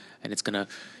capsule, and it's gonna,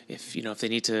 if they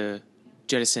need to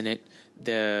jettison it,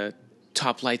 the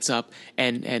top lights up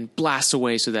and blasts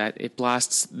away so that it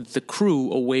blasts the crew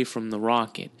away from the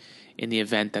rocket in the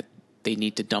event that they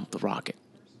need to dump the rocket,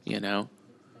 Yeah,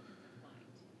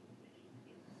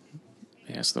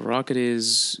 so the rocket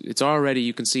it's already,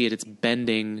 you can see it's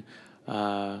bending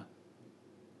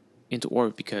into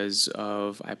orbit because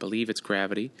of, I believe, its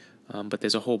gravity. But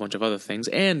there's a whole bunch of other things.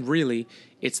 And really,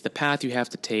 it's the path you have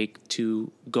to take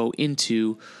to go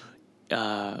into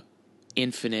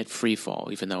infinite free fall,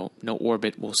 even though no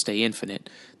orbit will stay infinite.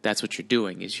 That's what you're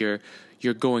doing, is you're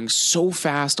going so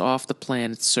fast off the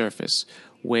planet's surface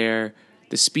where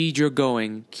the speed you're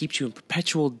going keeps you in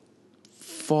perpetual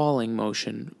falling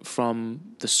motion from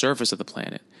the surface of the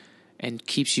planet and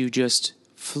keeps you just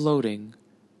floating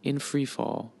in free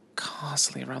fall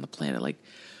constantly around the planet. Like,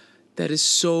 that is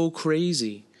so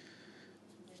crazy.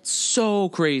 So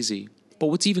crazy. But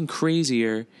what's even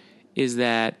crazier is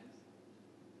that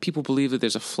people believe that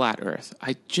there's a flat Earth.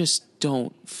 I just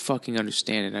don't fucking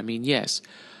understand it. I mean, yes,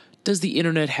 does the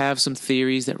internet have some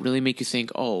theories that really make you think,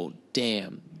 oh,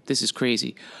 damn, this is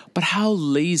crazy? But how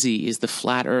lazy is the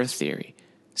flat Earth theory?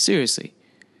 Seriously.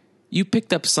 You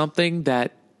picked up something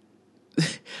that,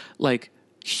 like,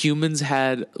 humans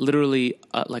had literally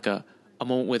a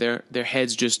moment where their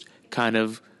heads just kind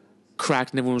of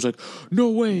cracked and everyone was like, no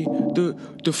way,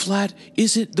 the flat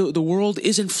isn't, the world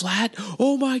isn't flat,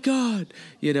 oh my god,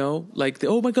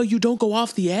 oh my god, you don't go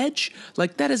off the edge.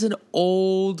 Like, that is an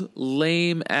old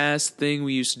lame ass thing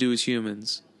we used to do as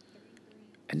humans,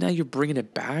 and now you're bringing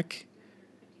it back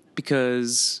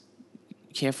because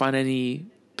you can't find any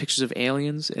pictures of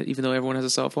aliens even though everyone has a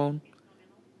cell phone.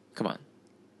 Come on,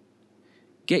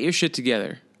 get your shit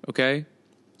together, okay?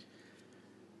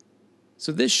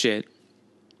 So this shit.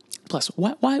 Plus,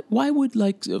 why would,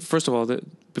 first of all,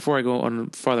 before I go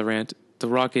on farther rant, the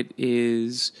rocket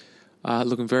is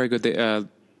looking very good. The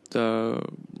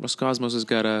Roscosmos has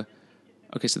got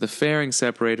so the fairing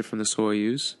separated from the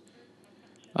Soyuz.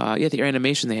 The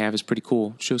animation they have is pretty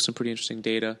cool. Shows some pretty interesting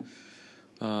data.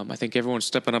 I think everyone's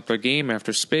stepping up their game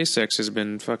after SpaceX has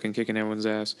been fucking kicking everyone's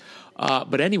ass.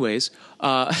 But anyways,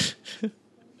 all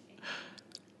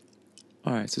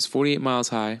right, so it's 48 miles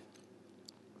high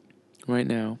right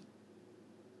now.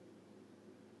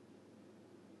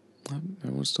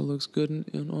 Everyone still looks good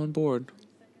and on board.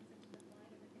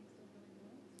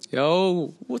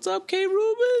 Yo, what's up, Kate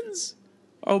Rubins?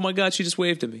 Oh my God, she just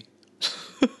waved at me.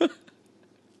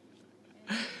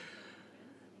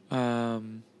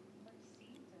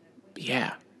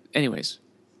 Yeah. Anyways,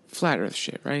 flat Earth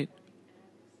shit, right?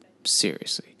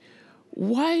 Seriously.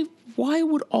 Why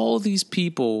would all these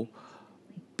people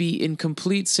be in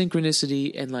complete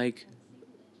synchronicity and like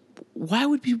why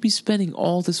would people be spending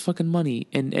all this fucking money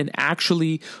and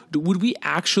actually would we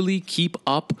actually keep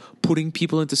up putting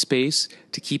people into space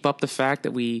to keep up the fact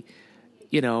that we,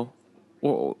 you know,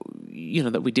 or you know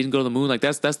that we didn't go to the moon? Like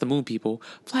that's the moon people.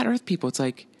 Flat Earth people, it's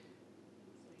like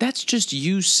that's just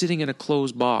you sitting in a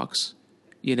closed box,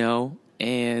 you know,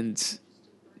 and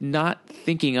not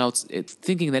thinking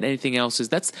thinking that anything else is.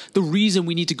 That's the reason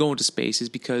we need to go into space, is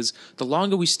because the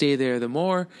longer we stay there, the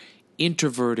more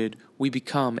introverted we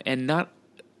become, and not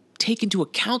take into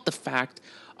account the fact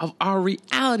of our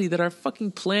reality that our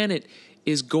fucking planet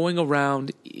is going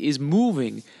around, is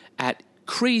moving at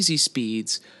crazy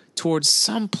speeds towards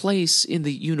some place in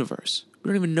the universe. We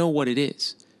don't even know what it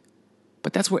is.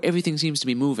 But that's where everything seems to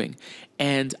be moving.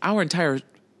 And our entire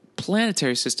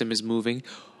planetary system is moving.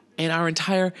 And our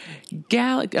entire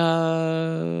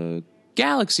galaxy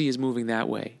is moving that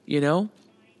way, you know?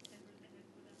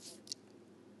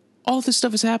 All this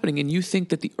stuff is happening, and you think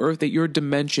that the Earth, that your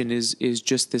dimension is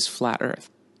just this flat Earth.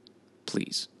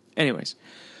 Please. Anyways,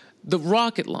 the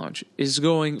rocket launch is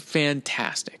going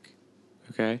fantastic,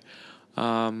 okay?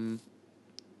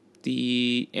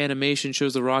 The animation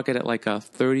shows the rocket at like a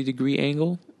 30-degree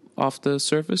angle off the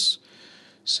surface.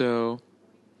 So,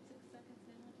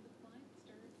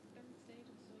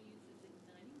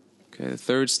 okay, the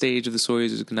third stage of the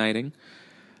Soyuz is igniting.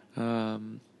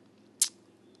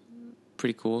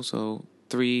 Pretty cool. So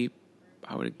 3,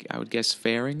 I would guess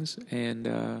fairings and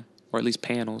or at least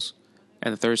panels,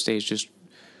 and the third stage just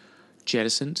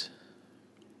jettisoned.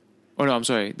 Oh no, I'm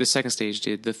sorry. The second stage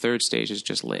did. The third stage is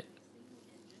just lit.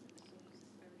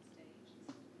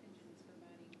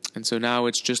 And so now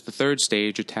it's just the third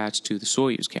stage attached to the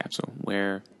Soyuz capsule,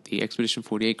 where the Expedition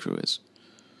 48 crew is.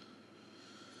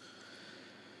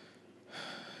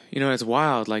 You know, it's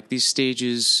wild. Like these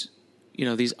stages, you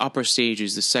know, these upper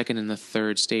stages, the second and the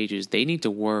third stages, they need to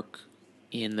work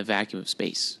in the vacuum of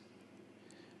space.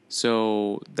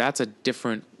 So that's a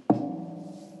different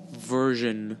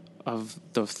version of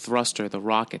the thruster, the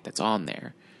rocket that's on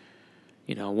there.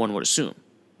 You know, one would assume,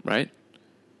 right?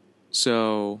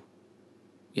 So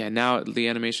yeah, now the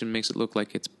animation makes it look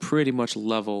like it's pretty much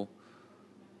level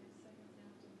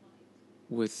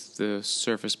with the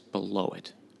surface below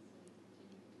it.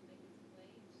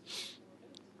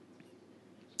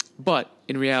 But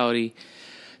in reality,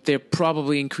 they're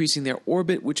probably increasing their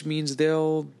orbit, which means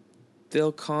they'll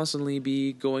constantly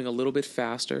be going a little bit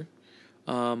faster.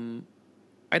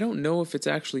 I don't know if it's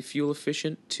actually fuel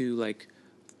efficient to like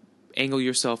angle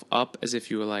yourself up as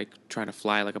if you were like trying to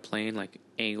fly like a plane, like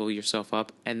angle yourself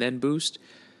up and then boost,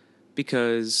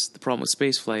 because the problem with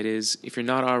spaceflight is if you're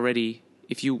not already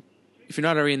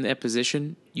in that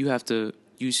position, you have to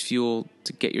use fuel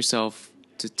to get yourself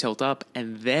to tilt up,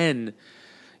 and then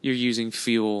you're using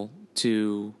fuel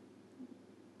to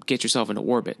get yourself into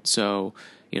orbit. So,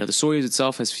 you know, the Soyuz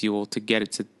itself has fuel to get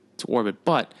it to orbit,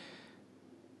 but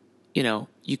you know,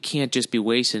 you can't just be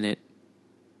wasting it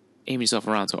aiming yourself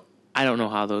around. So I don't know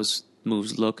how those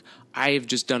moves look. I've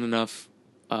just done enough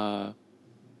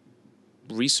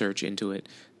research into it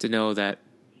to know that,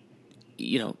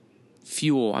 you know,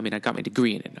 fuel, I mean, I got my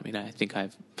degree in it. I mean, I think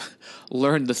I've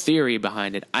learned the theory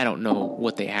behind it. I don't know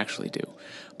what they actually do.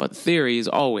 But the theory is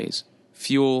always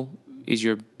fuel is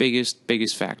your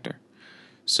biggest factor.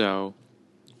 So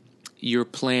you're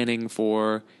planning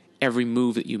for every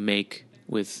move that you make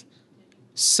with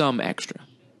some extra.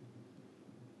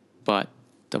 But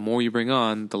the more you bring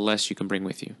on, the less you can bring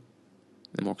with you.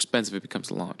 The more expensive it becomes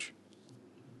to launch.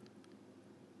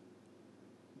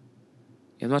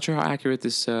 I'm not sure how accurate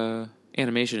this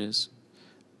animation is,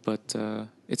 but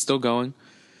it's still going.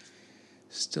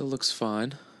 Still looks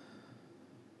fine.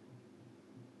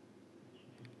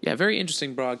 Yeah, very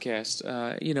interesting broadcast.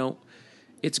 You know,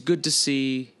 it's good to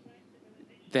see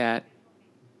that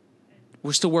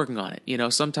we're still working on it. You know,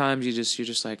 sometimes you're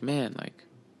just like, man, like,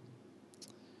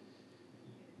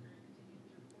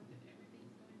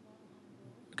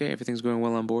 okay, everything's going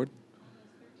well on board.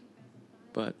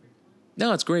 But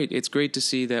no, it's great. It's great to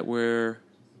see that we're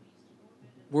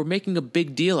making a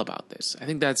big deal about this. I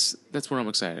think that's what I'm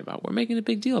excited about. We're making a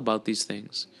big deal about these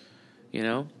things. You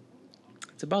know,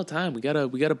 it's about time. We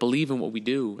gotta believe in what we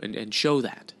do and show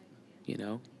that. You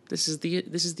know, this is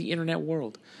the internet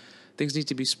world. Things need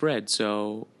to be spread.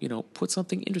 So, you know, put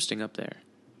something interesting up there.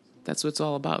 That's what it's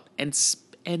all about. And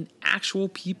And actual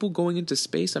people going into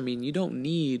space, I mean, you don't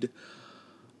need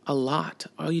a lot.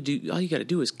 All you got to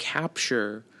do is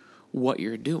capture what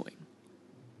you're doing.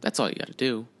 That's all you got to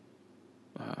do.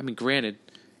 I mean, granted,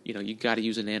 you got to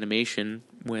use an animation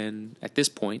at this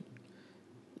point,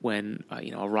 when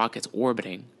a rocket's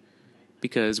orbiting,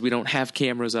 because we don't have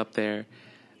cameras up there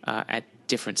at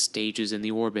different stages in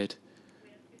the orbit,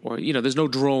 or there's no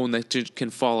drone that can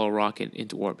follow a rocket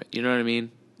into orbit. You know what I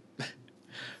mean?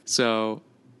 So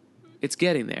it's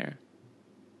getting there.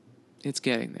 It's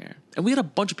getting there, and we had a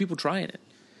bunch of people trying it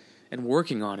and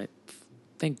working on it.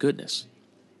 Thank goodness.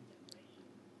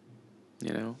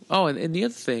 Oh, and the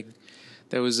other thing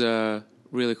that was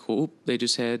really cool, they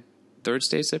just had third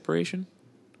stage separation.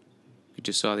 You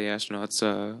just saw the astronauts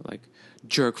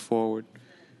jerk forward.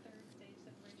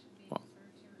 Well,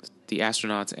 the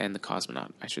astronauts and the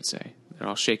cosmonaut, I should say. They're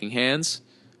all shaking hands.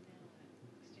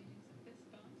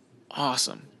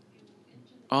 Awesome.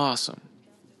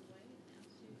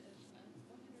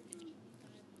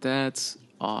 That's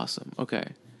awesome. Okay.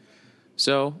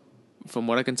 So, from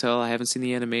what I can tell, I haven't seen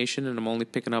the animation, and I'm only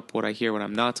picking up what I hear when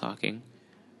I'm not talking.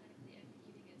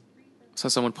 Saw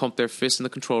someone pump their fist in the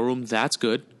control room. That's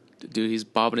good. Dude, he's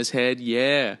bobbing his head.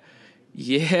 Yeah,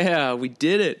 we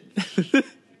did it.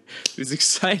 He was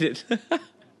excited.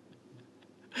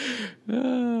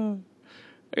 I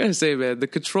gotta say, man, the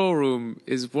control room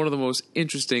is one of the most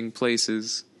interesting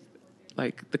places.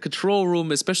 Like, the control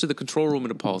room, especially the control room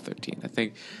in Apollo 13. I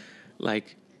think,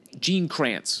 Gene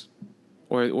Kranz,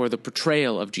 or the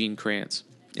portrayal of Gene Kranz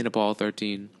in Apollo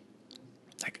 13.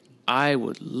 I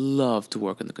would love to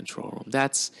work in the control room.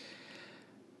 That's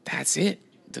it.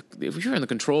 If you're in the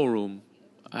control room,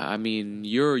 I mean,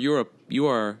 you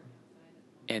are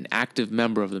an active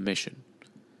member of the mission.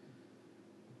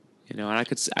 And I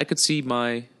could see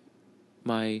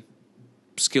my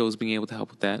skills being able to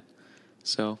help with that.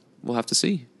 So we'll have to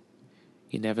see.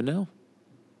 You never know.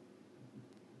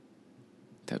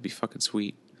 That'd be fucking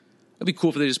sweet. It'd be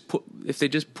cool if they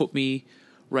just put me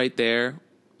right there,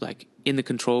 in the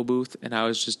control booth, and I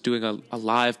was just doing a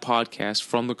live podcast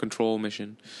from the control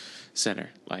mission center,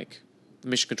 the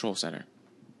mission control center.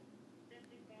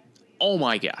 Oh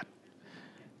my God.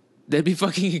 That'd be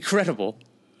fucking incredible.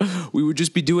 We would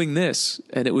just be doing this,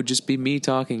 and it would just be me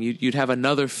talking. You'd have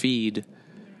another feed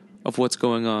of what's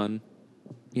going on.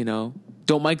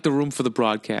 Don't mic the room for the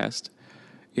broadcast.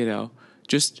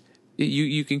 Just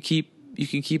you can keep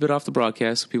it off the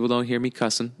broadcast so people don't hear me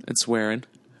cussing and swearing.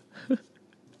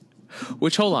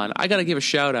 Which, hold on, I gotta give a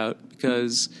shout out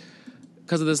because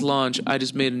of this launch, I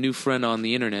just made a new friend on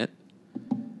the internet,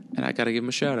 and I gotta give him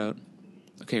a shout out.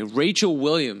 Okay, Rachel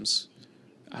Williams.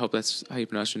 I hope that's how you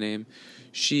pronounce your name.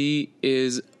 She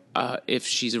is, if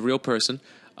she's a real person,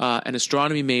 an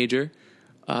astronomy major,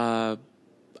 a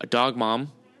dog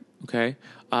mom. Okay,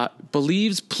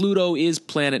 believes Pluto is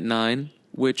Planet 9,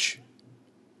 which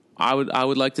I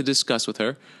would like to discuss with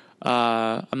her.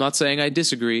 I'm not saying I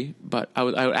disagree, but I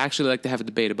would actually like to have a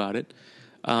debate about it.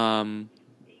 And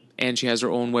she has her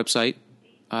own website,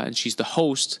 and she's the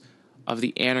host of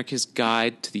the Anarchist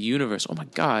Guide to the Universe. Oh my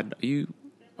God,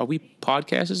 are we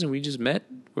podcasters and we just met?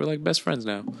 We're like best friends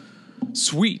now.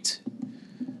 Sweet.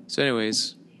 So,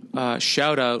 anyways,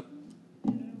 shout out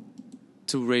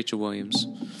to Rachel Williams,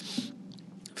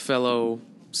 fellow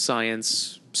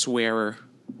science swearer.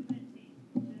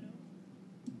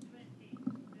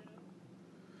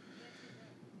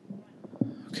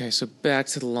 Okay, so back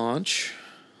to the launch.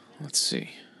 Let's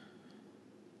see.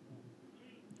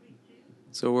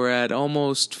 So we're at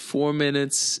almost 4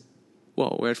 minutes.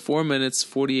 Well, we're at 4 minutes,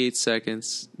 48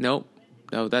 seconds. Nope.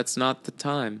 No, that's not the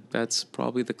time. That's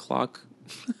probably the clock.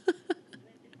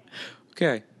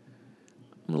 Okay.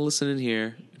 I'm going to listen in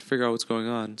here and figure out what's going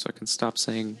on so I can stop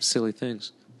saying silly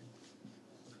things.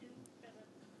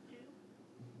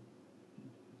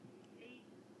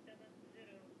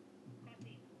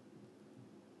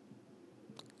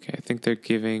 Okay, I think they're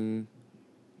giving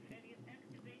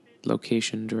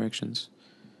location directions.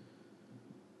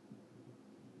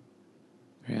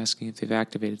 They're asking if they've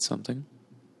activated something.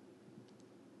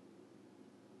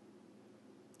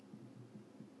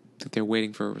 I think they're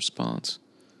waiting for a response.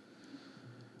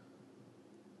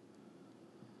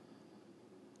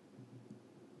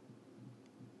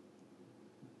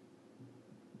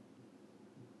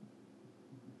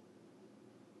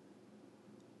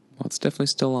 Well, it's definitely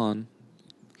still on.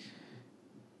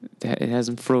 It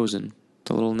hasn't frozen.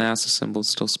 The little NASA symbol is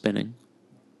still spinning.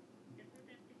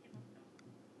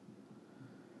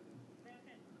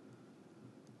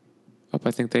 Oh,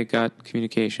 I think they got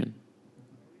communication.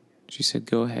 She said,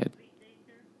 go ahead.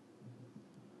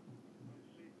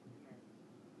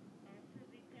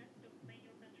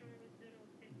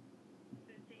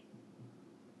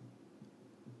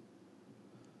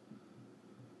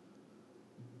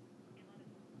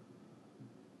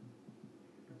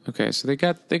 Okay, so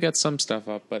they got some stuff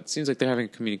up, but it seems like they're having a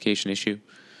communication issue.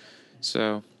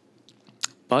 So,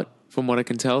 but from what I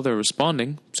can tell, they're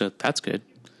responding, so that's good.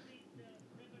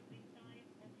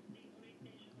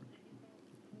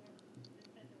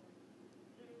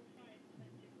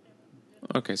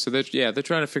 Okay, so they're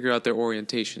trying to figure out their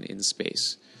orientation in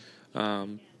space.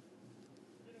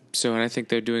 So, and I think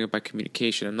they're doing it by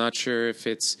communication. I'm not sure if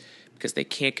it's because they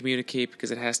can't communicate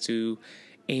because it has to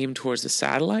aim towards the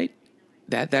satellite.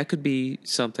 That could be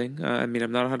something. I mean,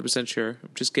 I'm not 100% sure.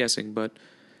 I'm just guessing, but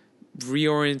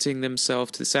reorienting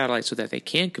themselves to the satellite so that they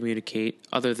can communicate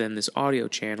other than this audio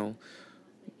channel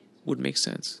would make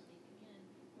sense.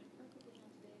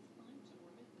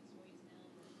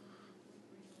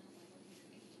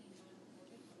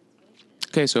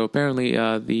 Okay, so apparently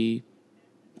the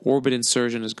orbit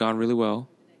insertion has gone really well.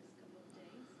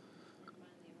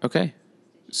 Okay,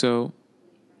 so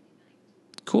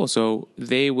cool. So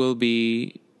they will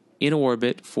be in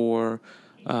orbit for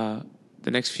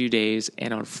the next few days,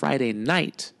 and on Friday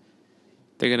night,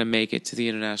 they're going to make it to the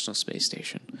International Space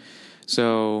Station.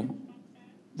 So,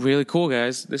 really cool,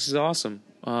 guys. This is awesome.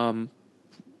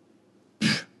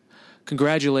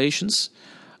 Congratulations.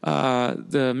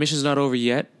 The mission's not over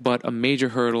yet, but a major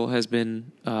hurdle has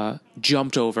been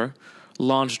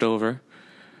launched over,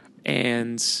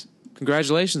 and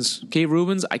congratulations, Kate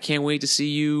Rubins. I can't wait to see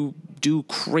you do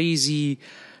crazy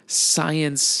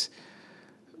science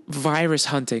virus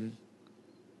hunting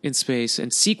in space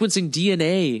and sequencing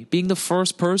DNA, being the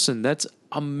first person. That's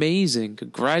amazing.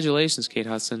 Congratulations, Kate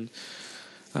Hudson.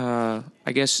 I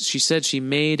guess she said she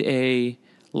made a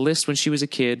list when she was a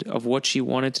kid of what she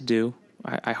wanted to do.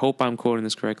 I hope I'm quoting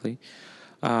this correctly.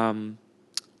 One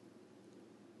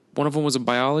of them was a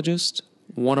biologist,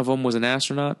 one of them was an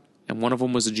astronaut, and one of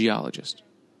them was a geologist.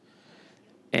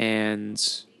 And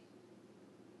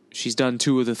she's done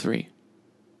 2 of the 3.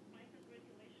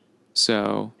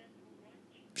 So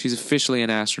she's officially an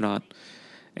astronaut,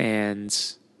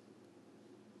 and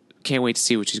can't wait to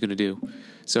see what she's going to do.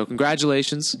 So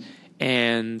congratulations,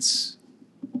 and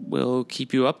we'll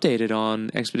keep you updated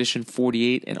on Expedition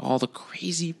 48 and all the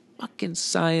crazy fucking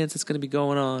science that's going to be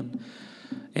going on.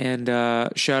 And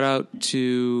shout out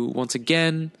to, once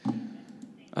again,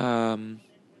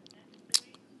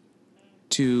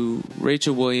 to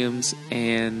Rachel Williams,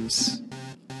 and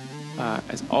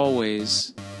as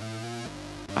always,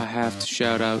 I have to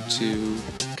shout out to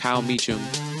Kyle Meacham,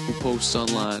 who posts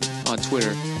online on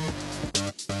Twitter.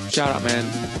 Shout out, man.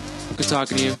 Good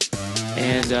talking to you.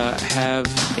 And have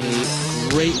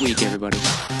a great week, everybody.